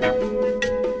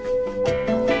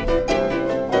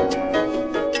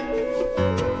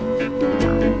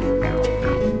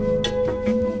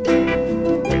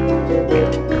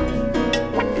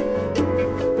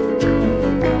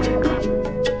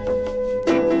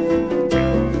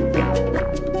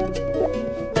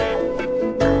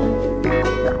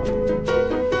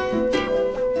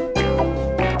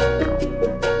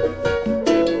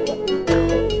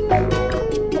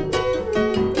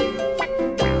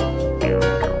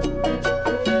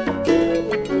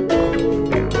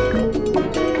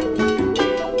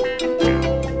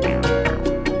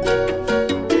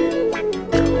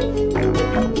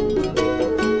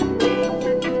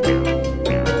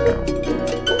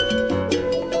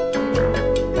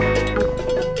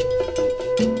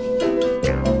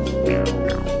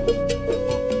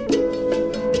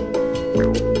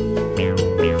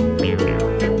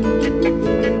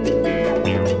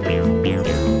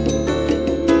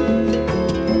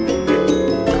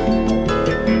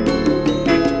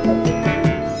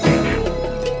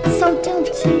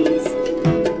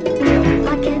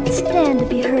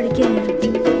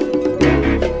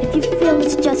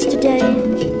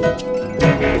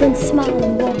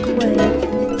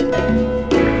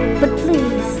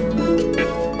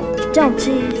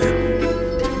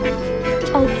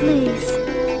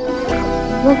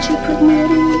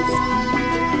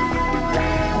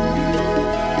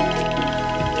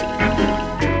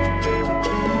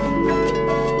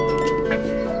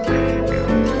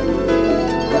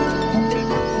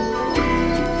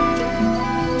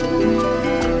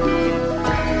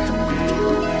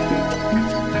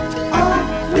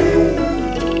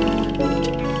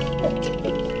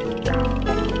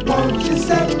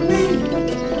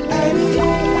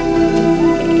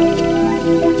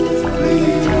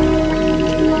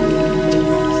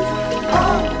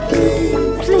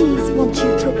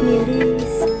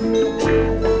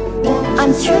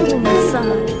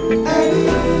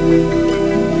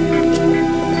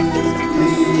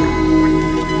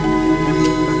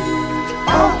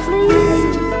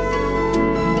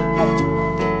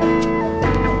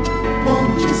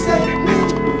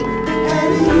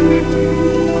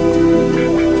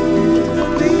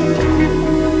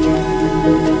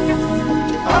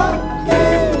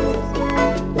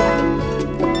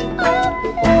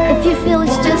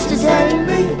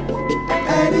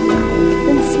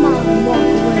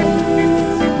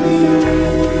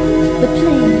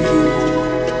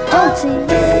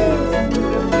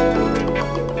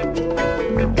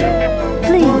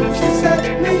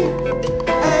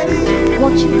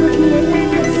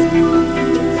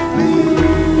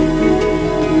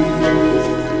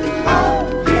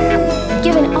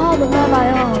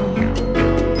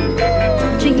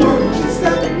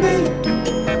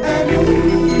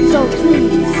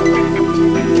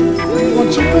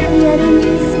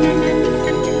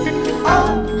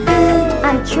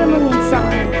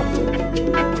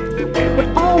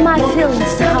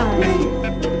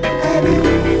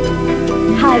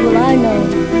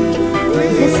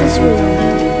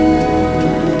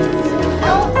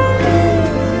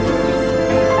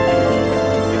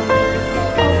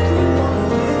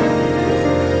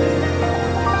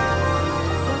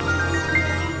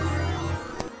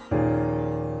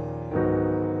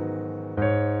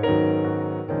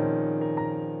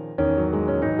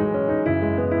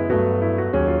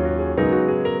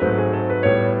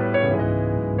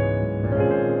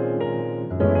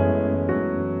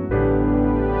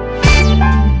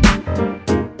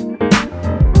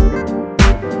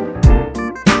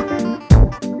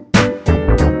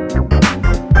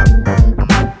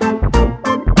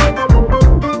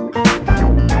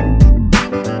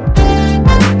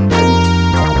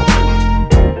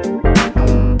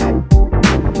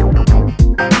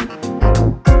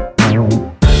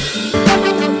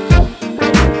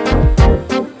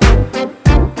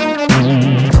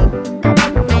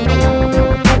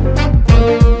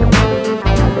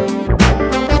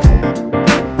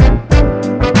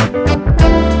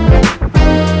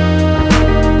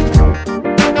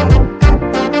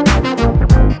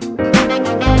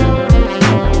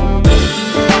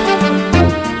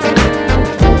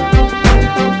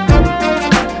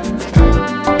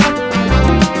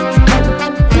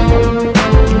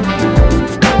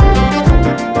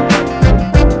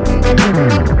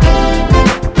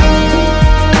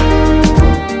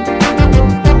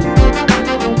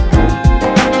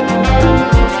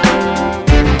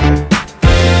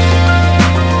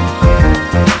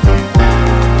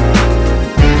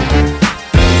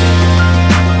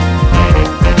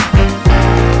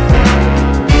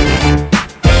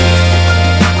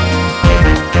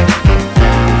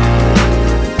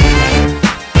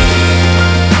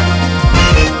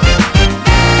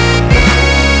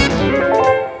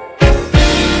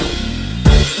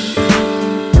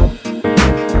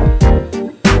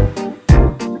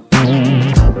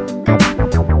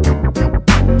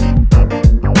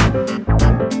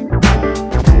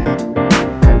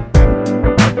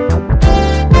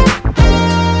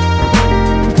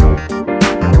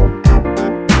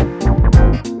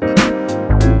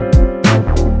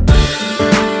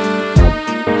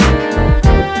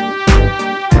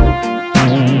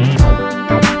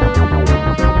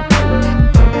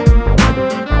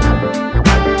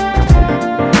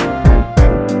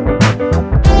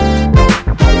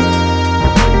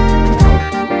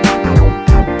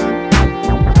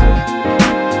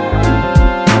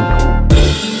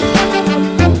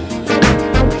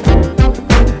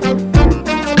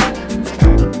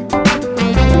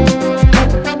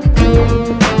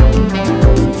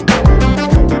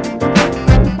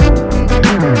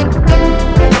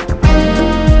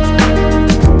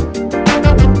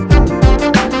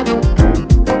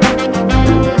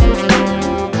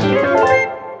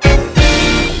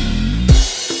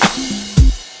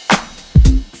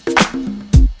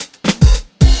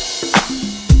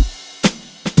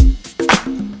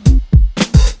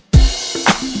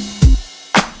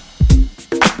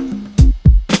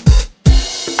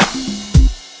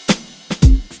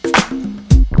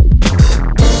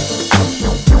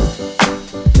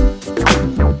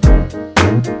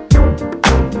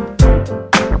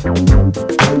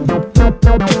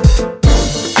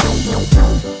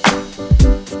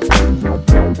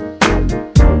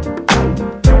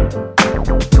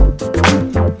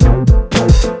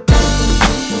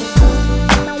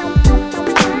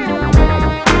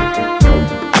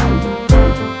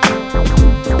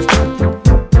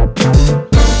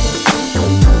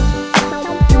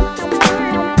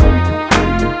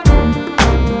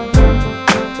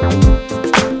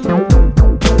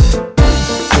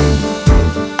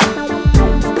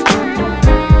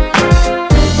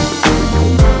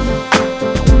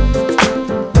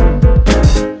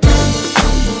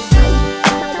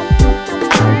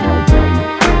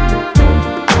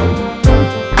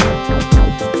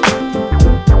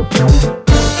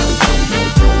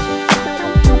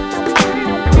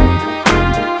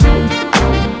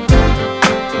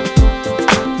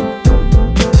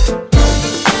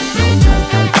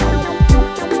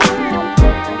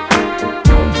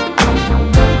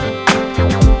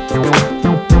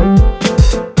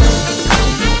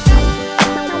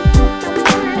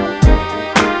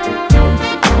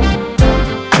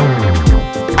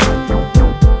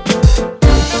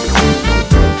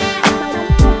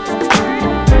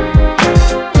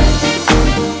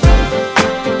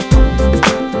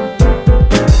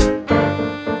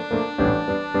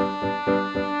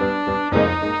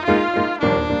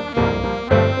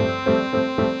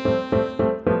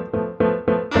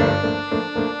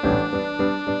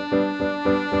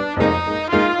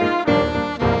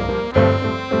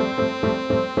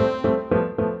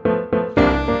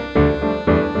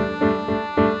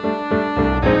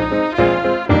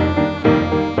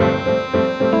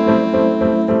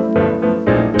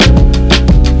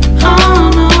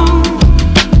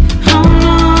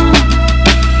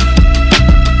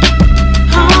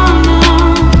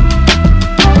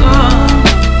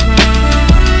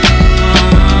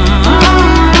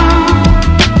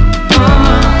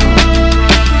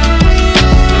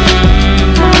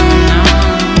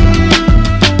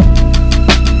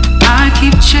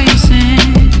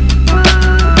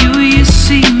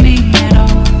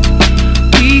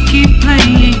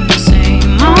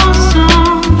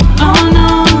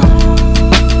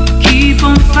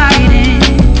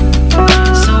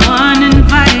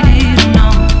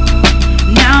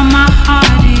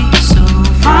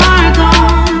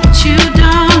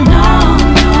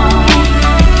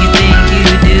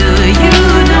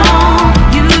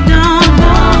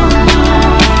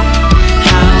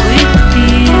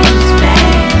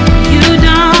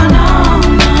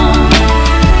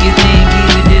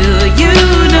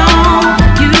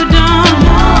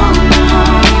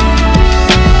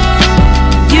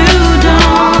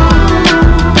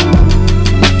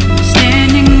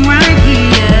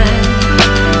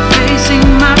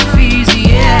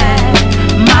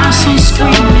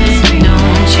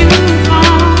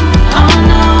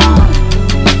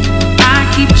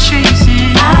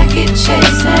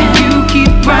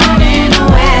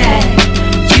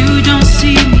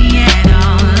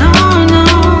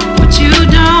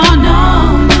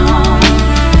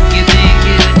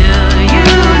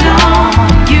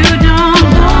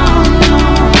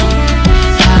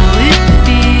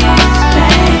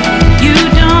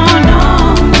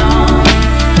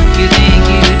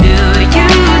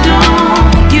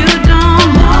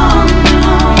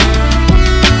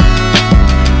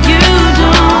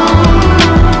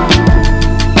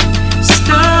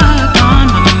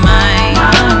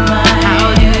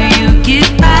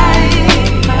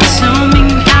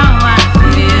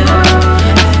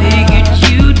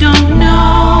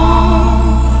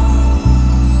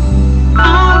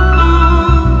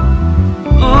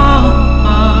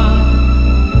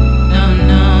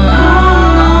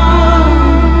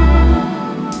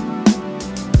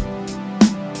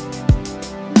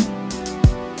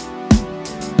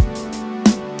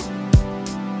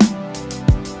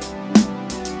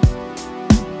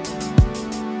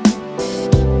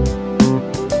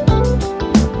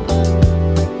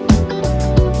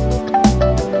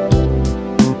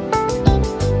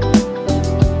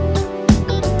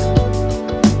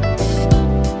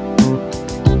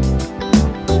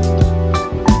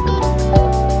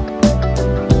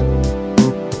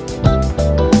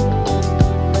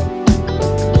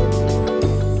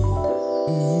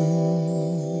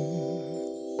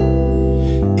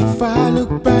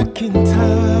 back in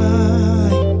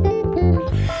time,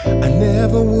 I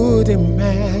never would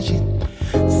imagine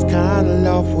this kind of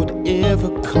love would ever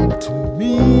come to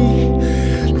me.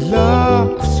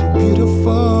 Love so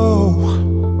beautiful,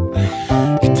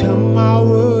 you turn my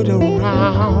world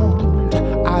around.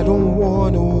 I don't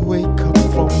wanna wake up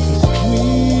from this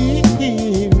dream.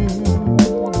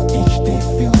 Each day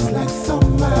feels like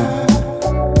summer.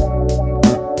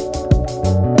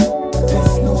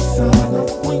 There's no sign of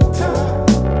winter.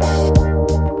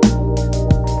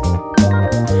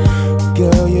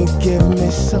 Girl, you give me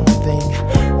something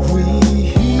real.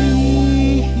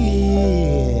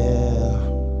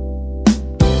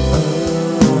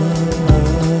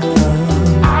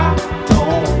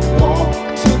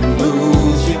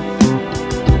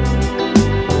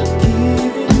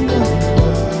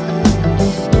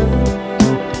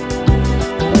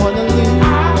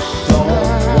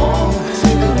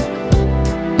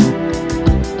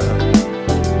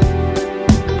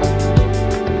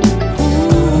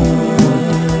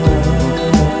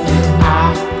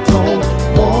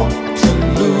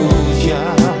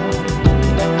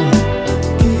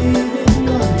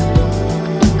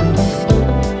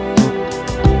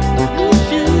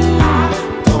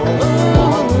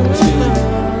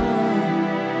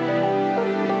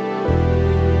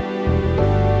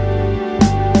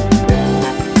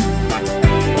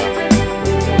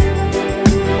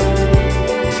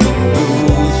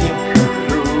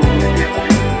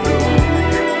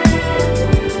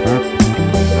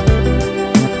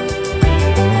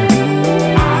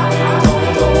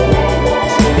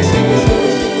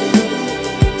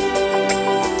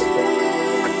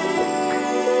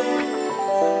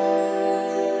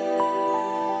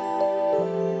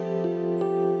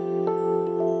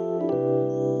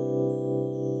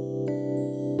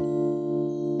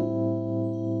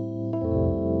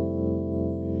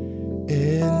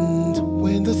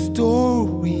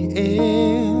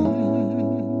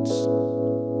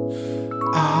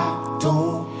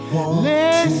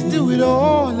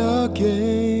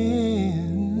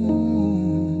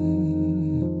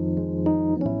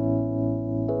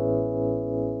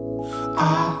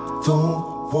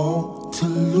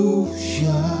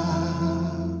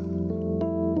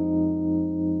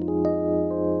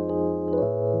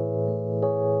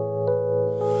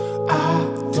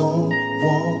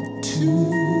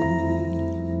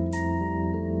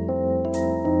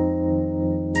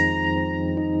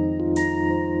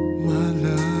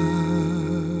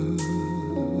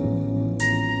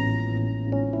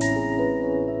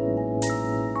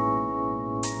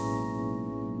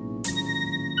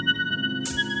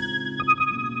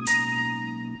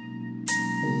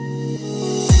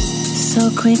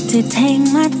 Quick to take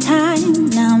my time.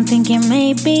 Now I'm thinking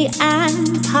maybe I'm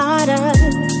part of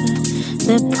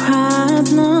the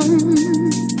problem.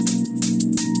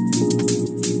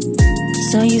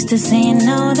 So used to saying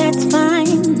no, that's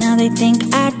fine. Now they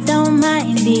think I don't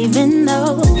mind, even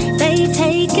though they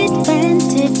take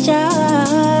advantage of.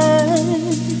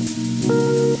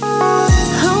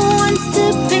 Who wants to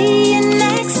be an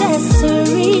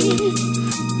accessory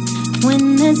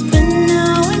when there's been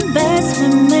no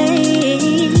investment made?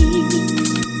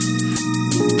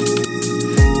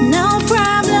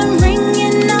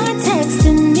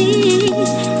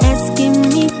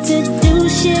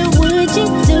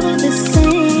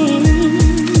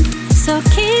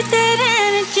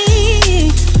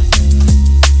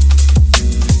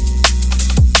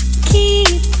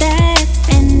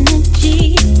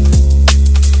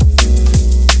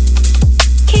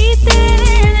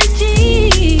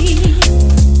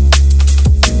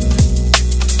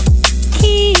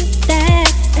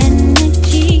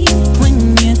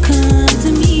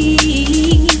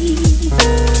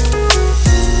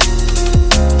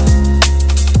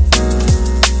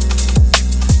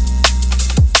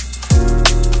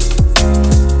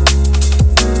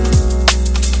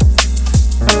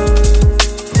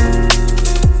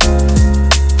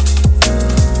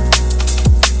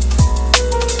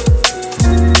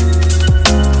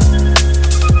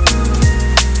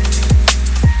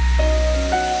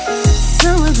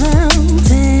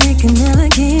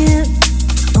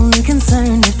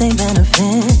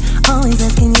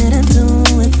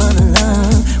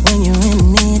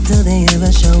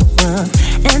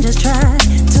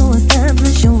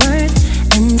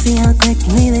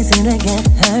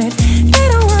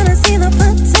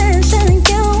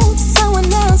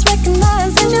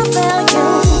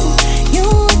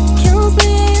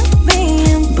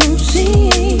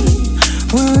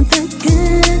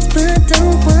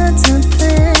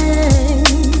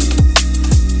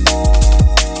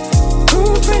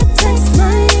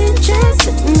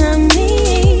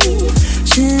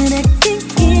 Should I keep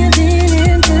giving?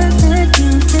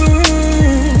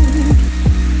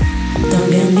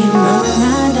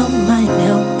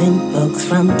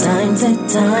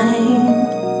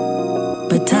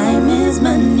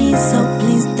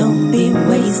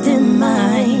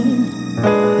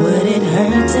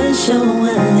 show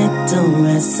a little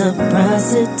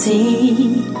reciprocity.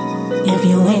 If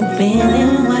you ain't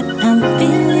feeling what I'm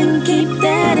feeling, keep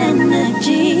that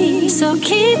energy. So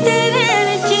keep that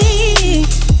energy.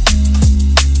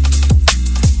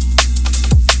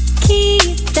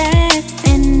 Keep that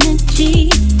energy.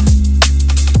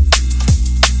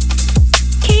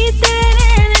 Keep that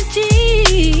energy.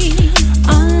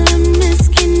 All I'm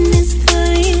asking is for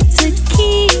you to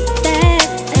keep that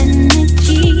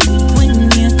energy when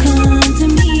you come to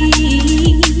me.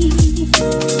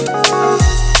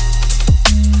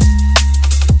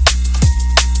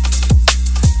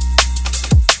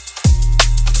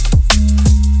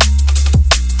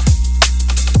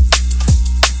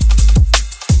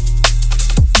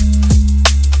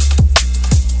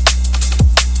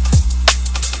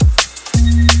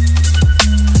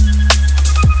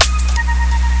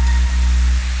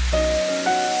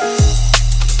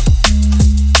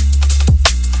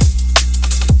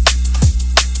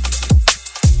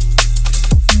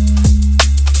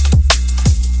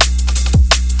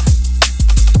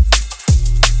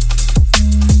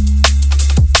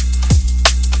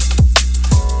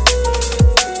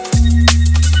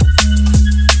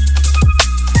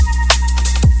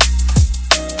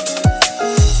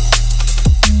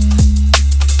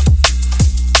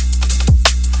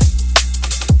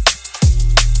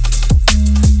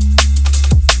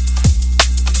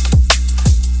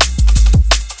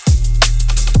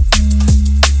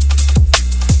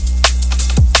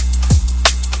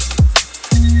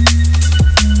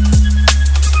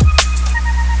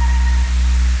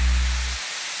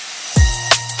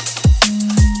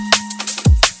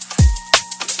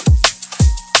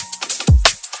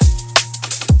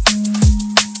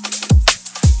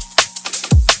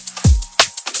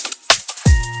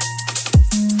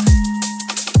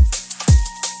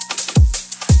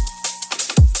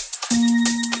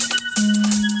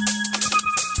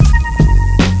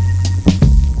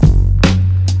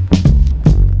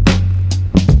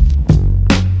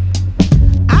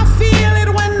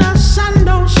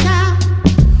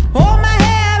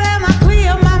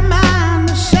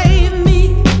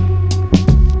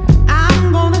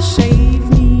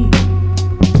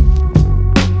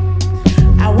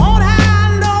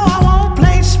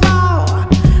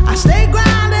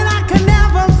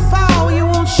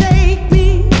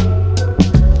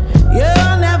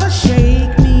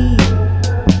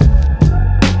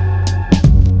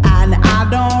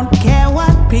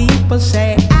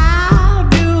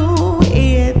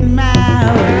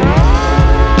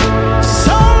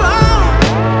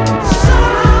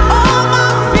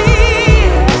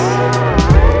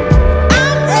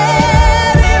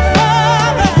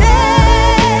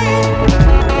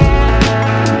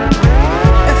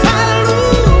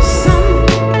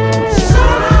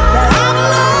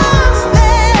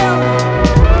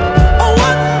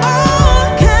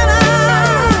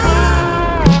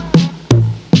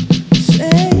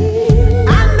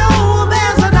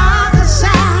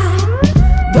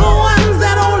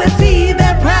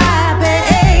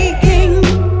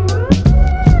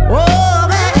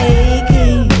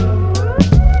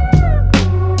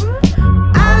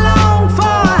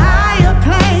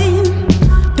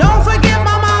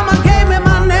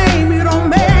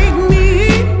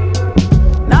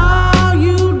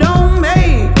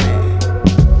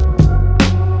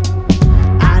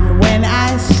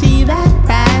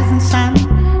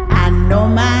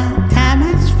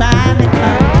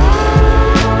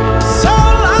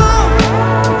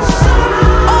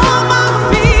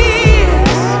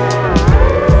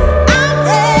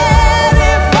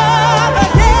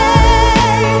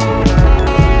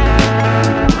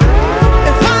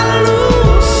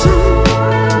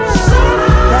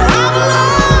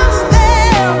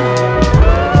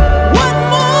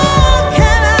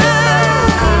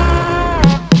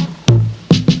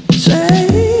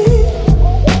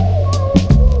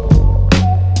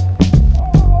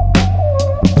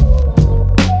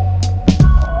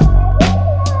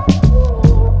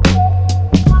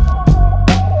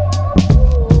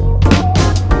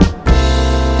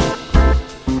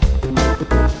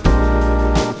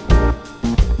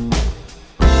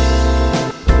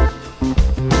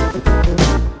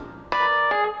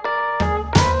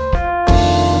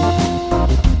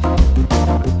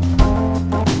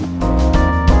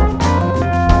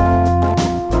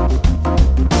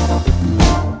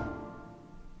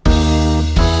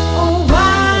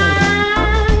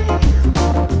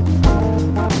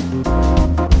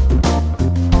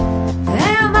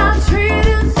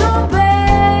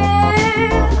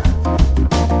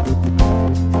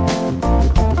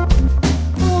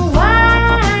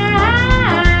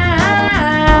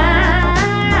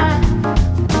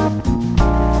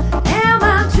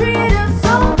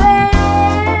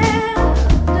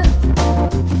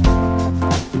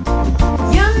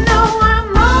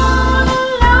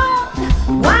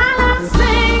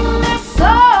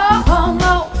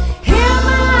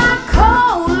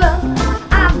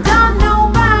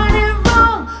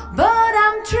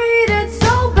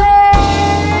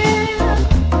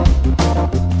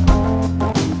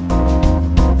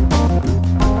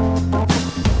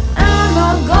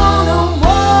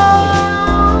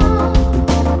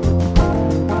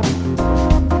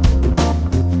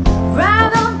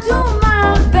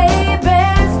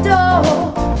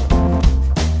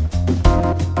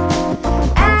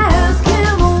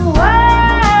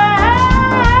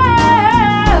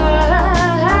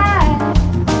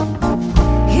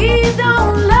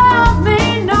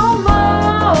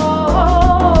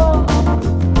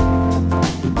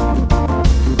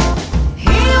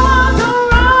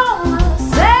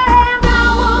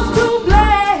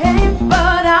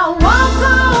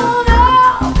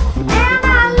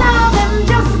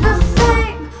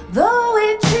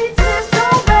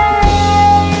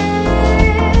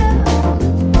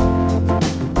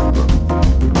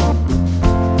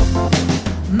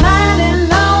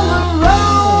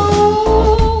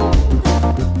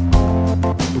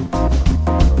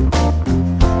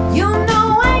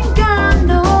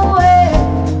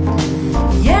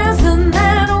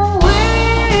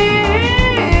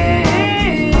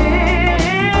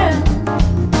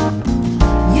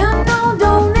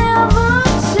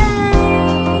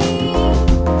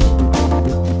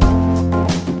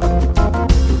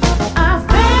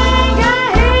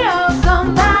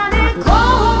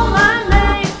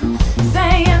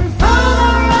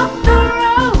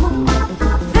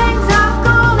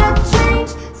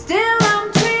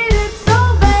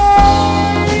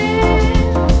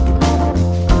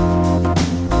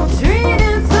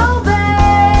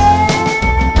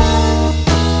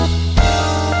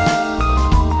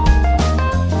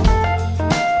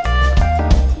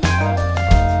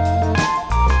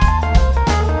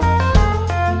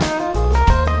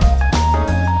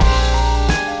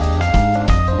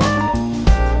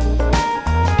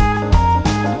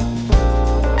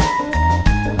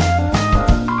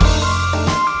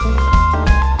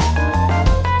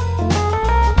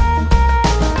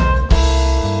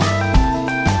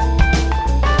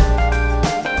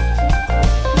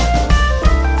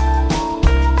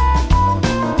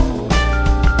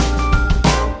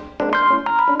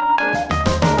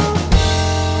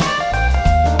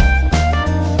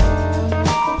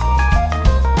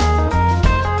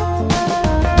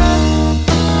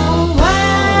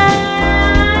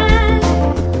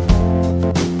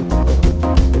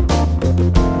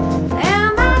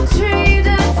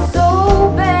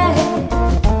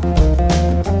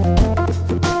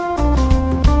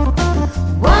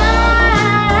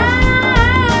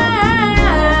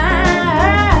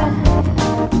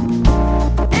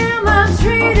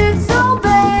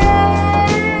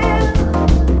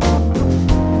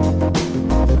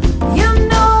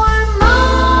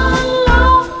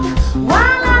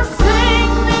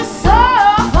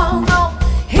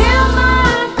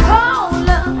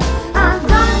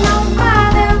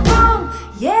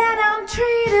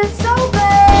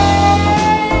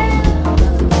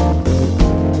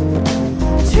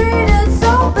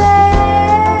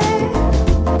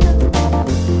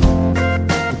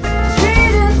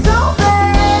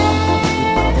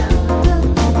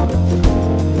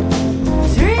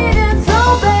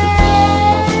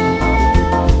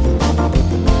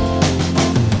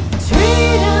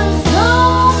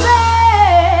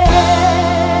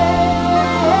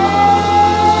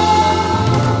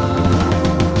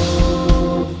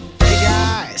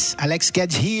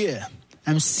 Ketch here.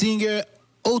 I'm singer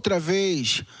outra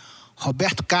vez.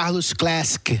 Roberto Carlos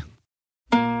Classic.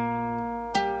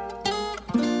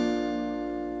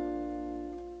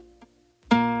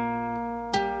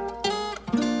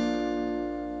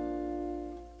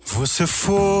 Você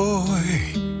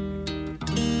foi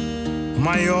o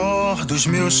maior dos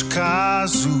meus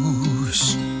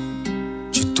casos,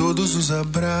 de todos os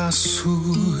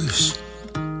abraços,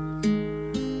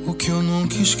 o que eu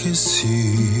nunca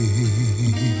esqueci.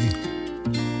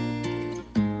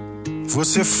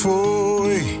 Você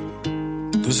foi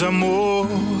dos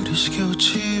amores que eu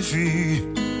tive,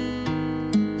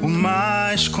 o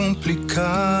mais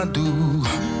complicado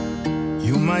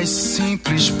e o mais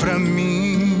simples pra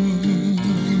mim.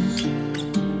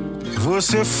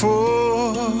 Você foi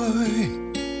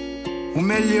o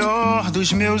melhor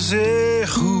dos meus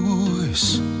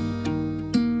erros,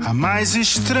 a mais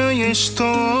estranha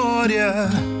história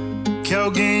que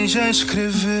alguém já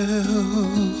escreveu.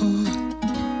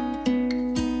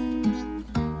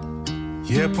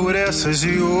 E é por essas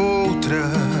e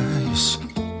outras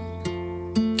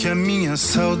que a minha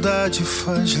saudade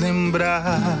faz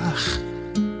lembrar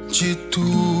de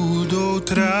tudo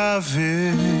outra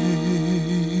vez.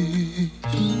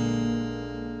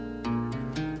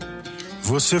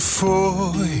 Você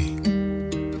foi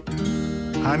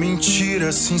a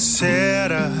mentira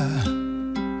sincera,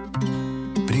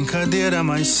 brincadeira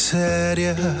mais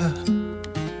séria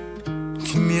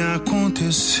que me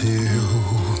aconteceu.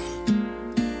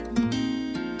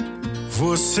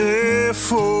 Você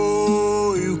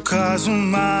foi o caso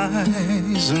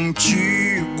mais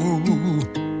antigo,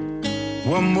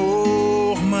 o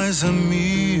amor mais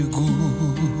amigo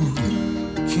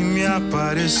que me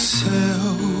apareceu.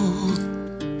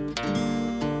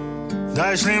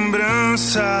 Das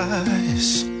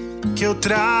lembranças que eu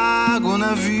trago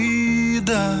na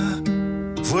vida,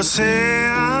 você é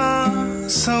a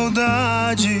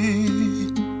saudade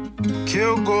que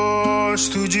eu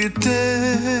gosto de ter.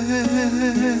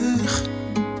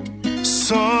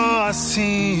 Só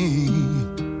assim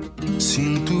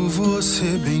sinto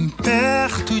você bem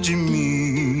perto de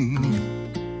mim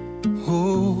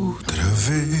outra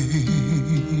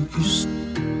vez.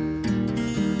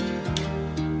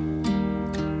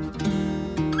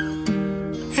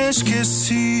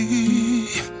 Esqueci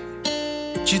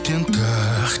de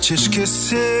tentar te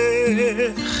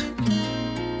esquecer.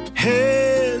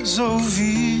 Resolvi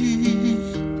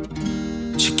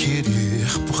te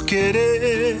querer por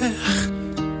querer.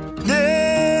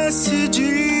 Decidi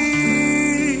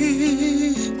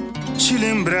te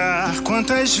lembrar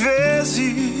quantas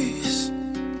vezes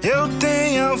eu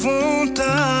tenho a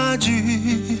vontade,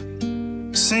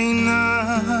 sem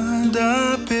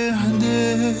nada a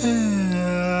perder.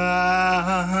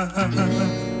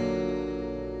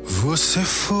 Você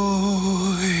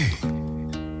foi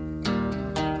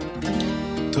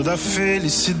toda a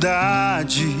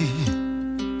felicidade,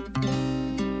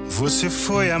 você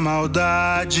foi a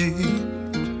maldade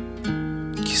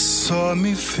que só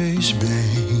me fez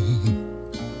bem.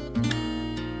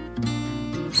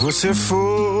 Você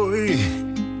foi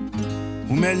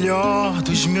o melhor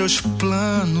dos meus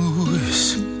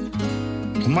planos,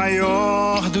 o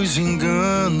maior dos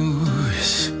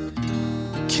enganos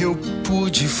que eu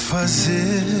pude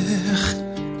fazer.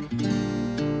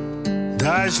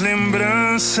 Das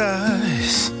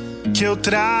lembranças que eu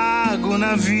trago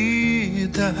na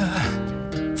vida,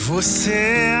 você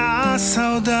é a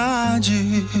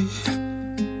saudade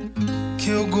que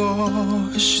eu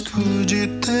gosto de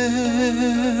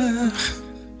ter.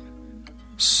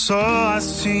 Só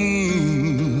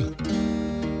assim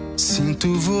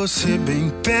sinto você bem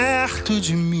perto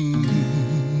de mim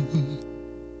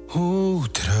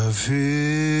outra vez.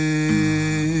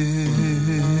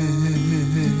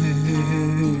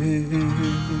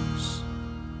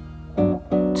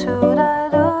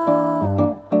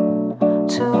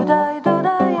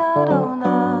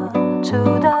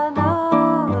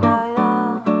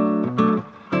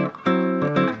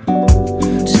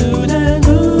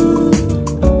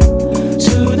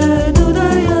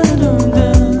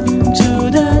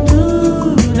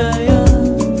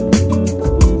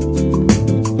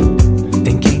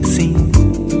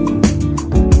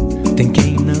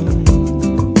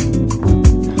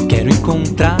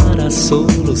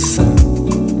 Solução.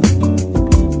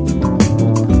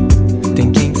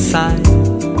 Tem quem sai,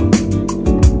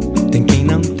 tem quem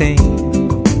não tem,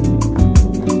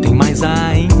 tem mais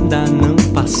ainda não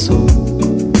passou.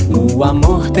 O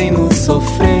amor tem no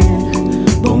sofrer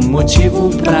bom motivo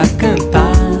pra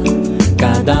cantar.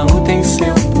 Cada um tem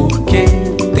seu porquê,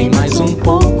 tem mais um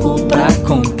pouco pra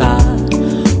contar.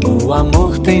 O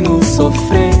amor tem no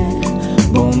sofrer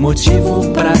motivo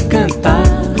pra cantar.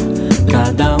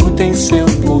 Cada um tem seu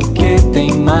porquê,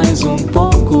 tem mais um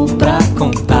pouco pra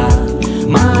contar.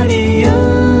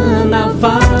 Mariana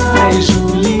vai,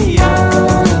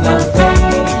 Juliana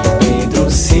vem, Pedro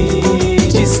se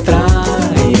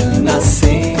distrai, Ana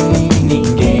sem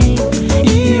ninguém,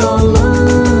 e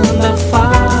Holanda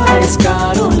faz,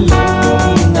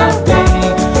 Carolina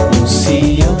bem,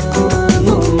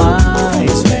 Luciano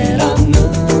mais, Vera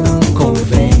não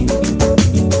convém.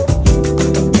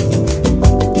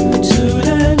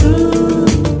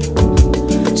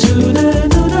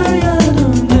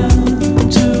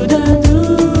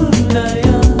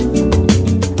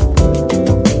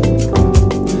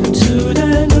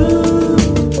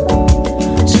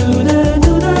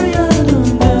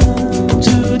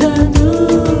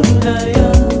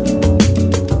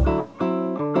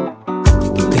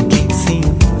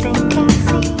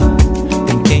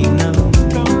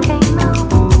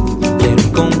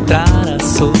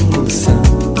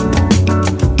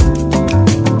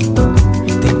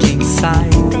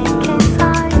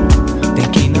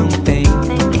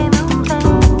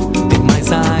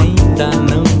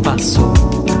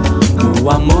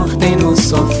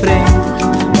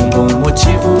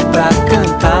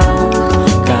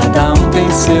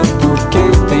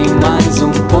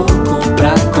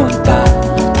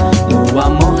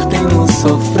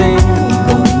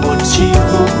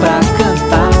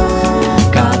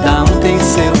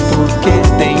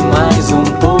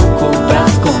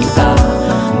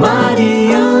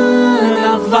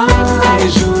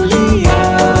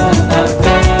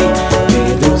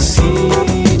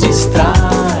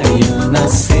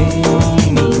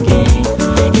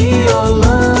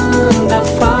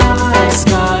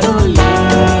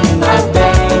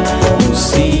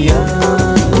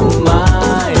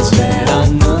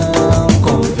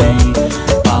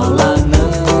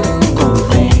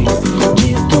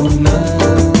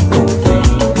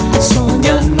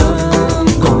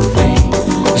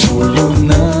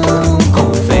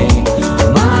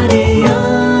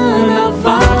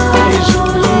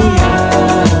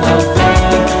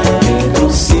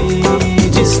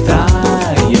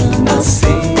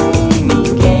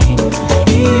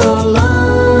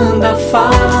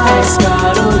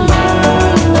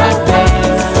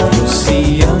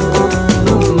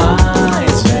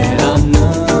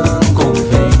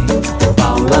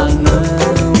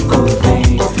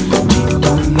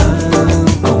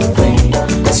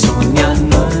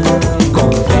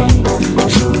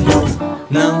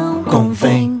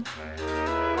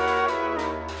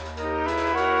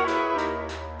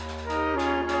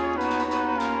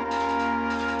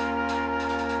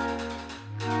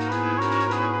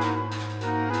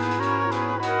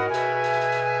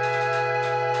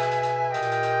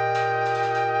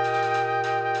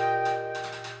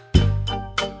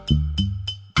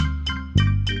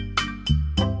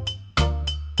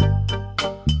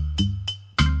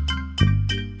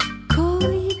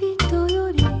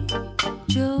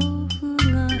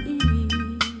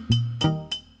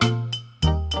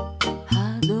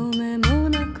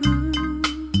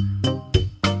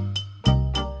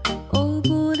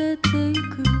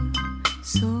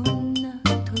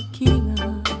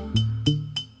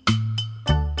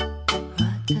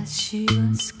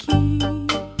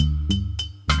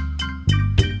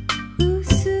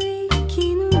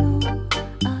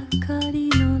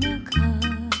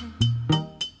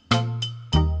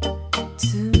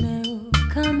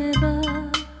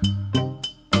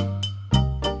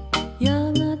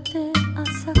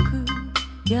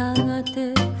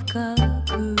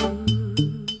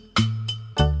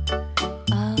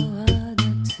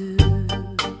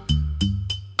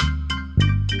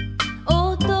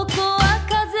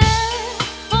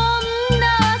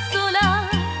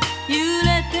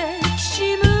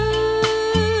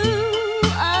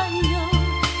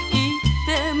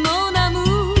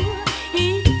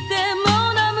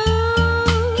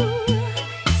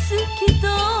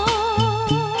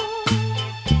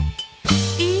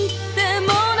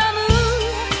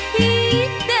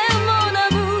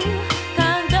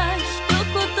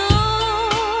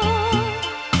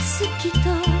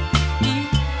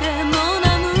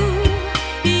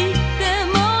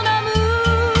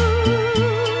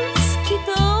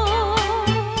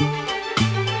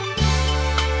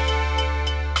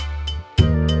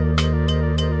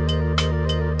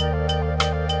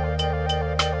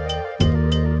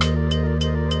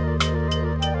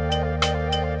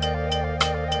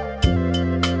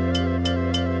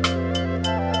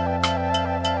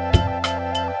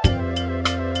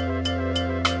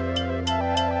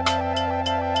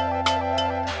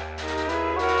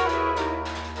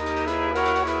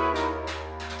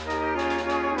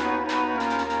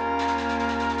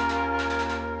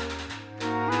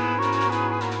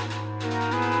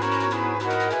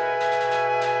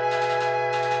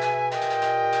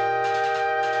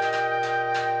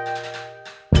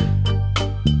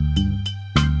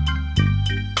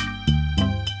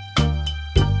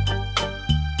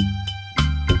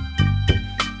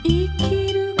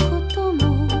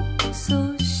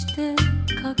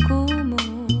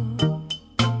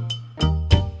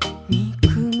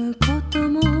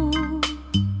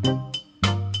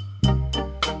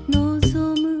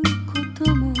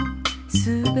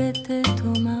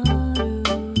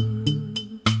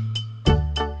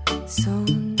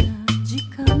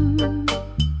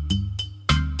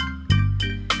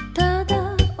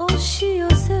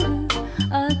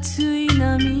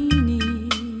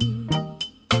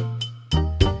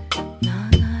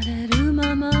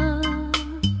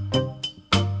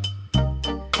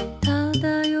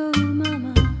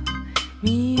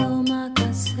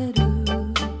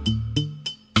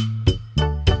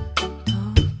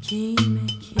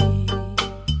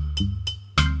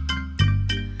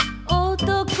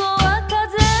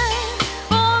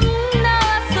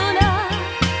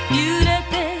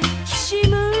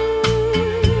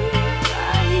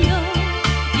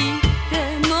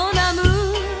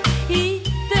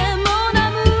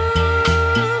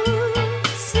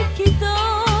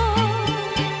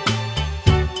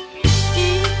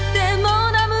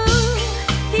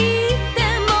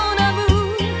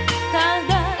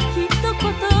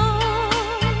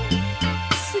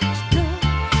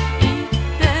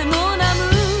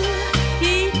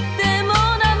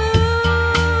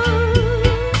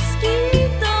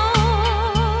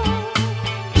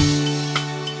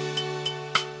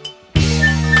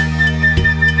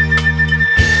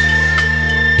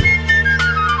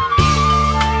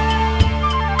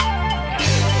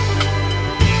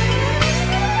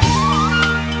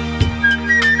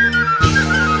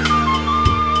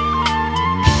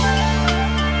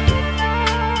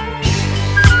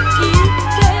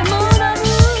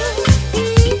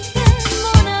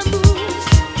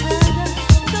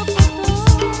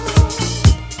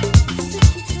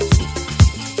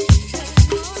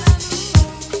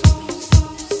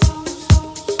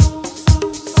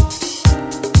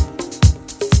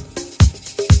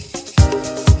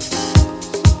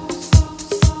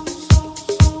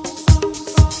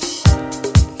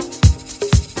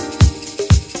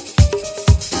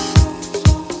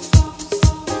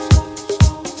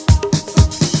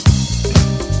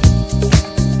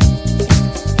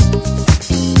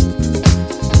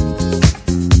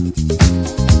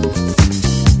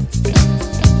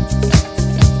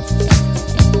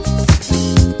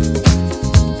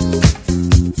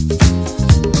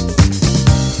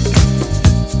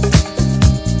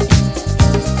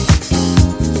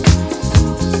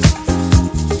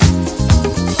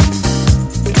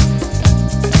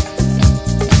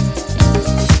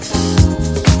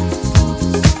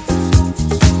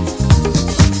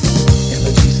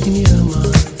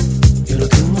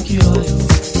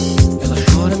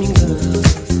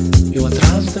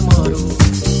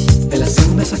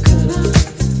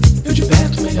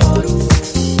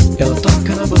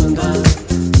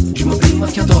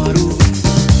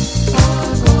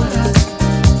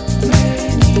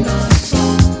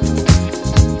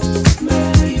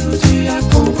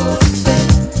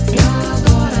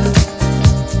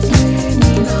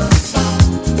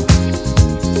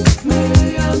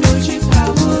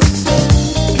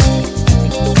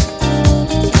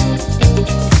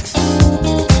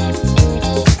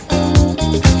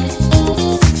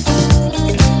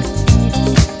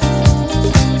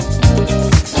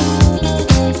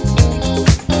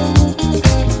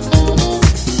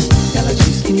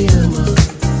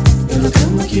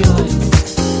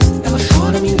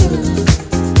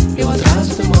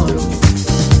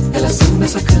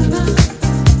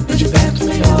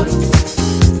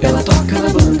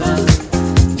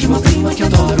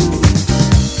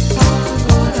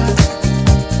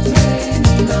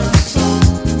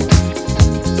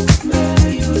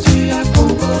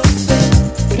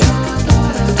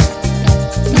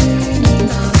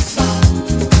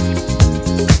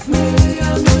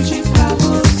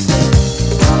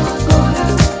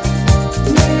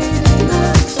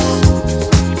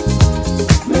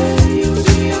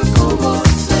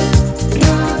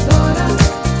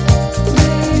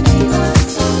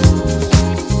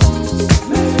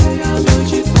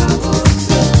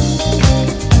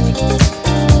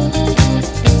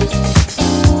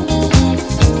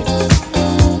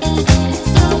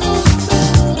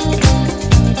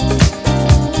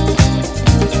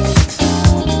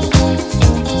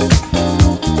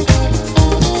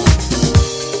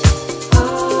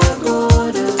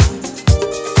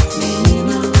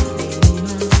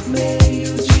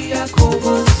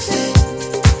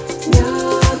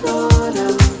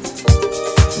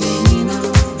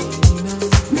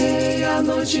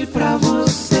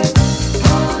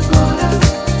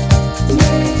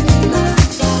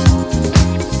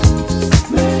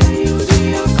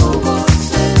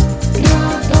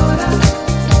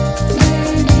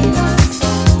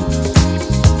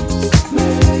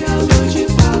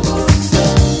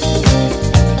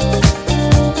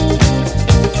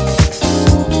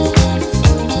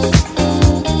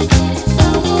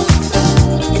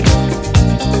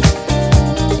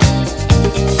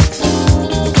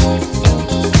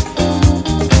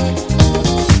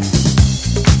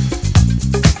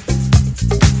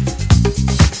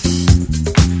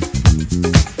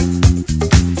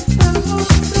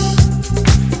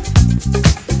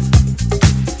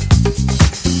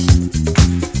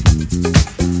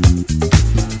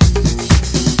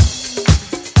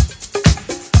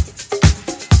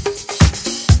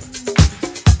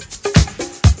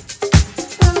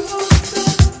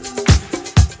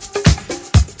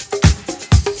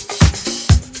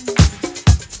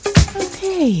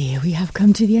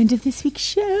 come to the end of this week's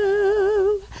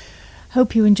show.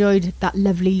 Hope you enjoyed that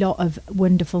lovely lot of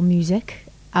wonderful music.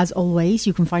 As always,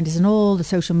 you can find us on all the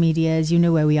social medias. You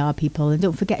know where we are, people. And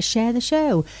don't forget, share the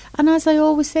show. And as I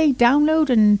always say, download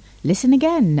and listen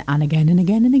again and again and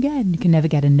again and again. You can never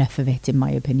get enough of it, in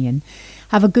my opinion.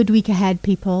 Have a good week ahead,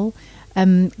 people.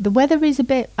 The weather is a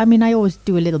bit... I mean, I always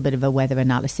do a little bit of a weather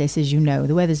analysis, as you know.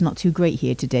 The weather's not too great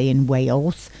here today in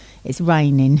Wales. It's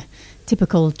raining.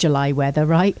 Typical July weather,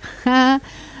 right?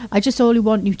 I just only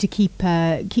want you to keep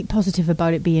positive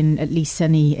about it being at least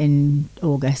sunny in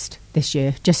August this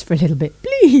year, just for a little bit.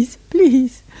 Please,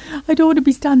 please. I don't want to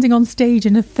be standing on stage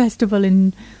in a festival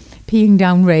in peeing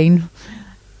down rain.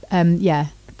 Yeah,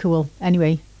 cool.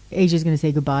 Anyway, Asia's going to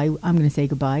say goodbye. I'm going to say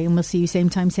goodbye. And we'll see you same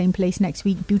time, same place next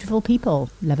week. Beautiful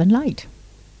people. Love and light.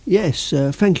 Yes,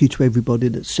 thank you to everybody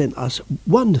that sent us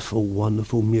wonderful,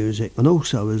 wonderful music. And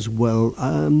also as well,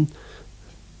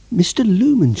 Mr.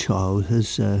 Luman Child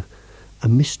has and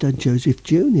Mr. Joseph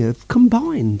Jr. have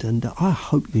combined. And I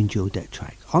hope you enjoyed that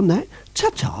track. On that,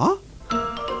 ta-ta!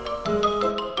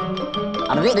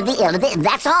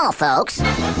 That's all, folks.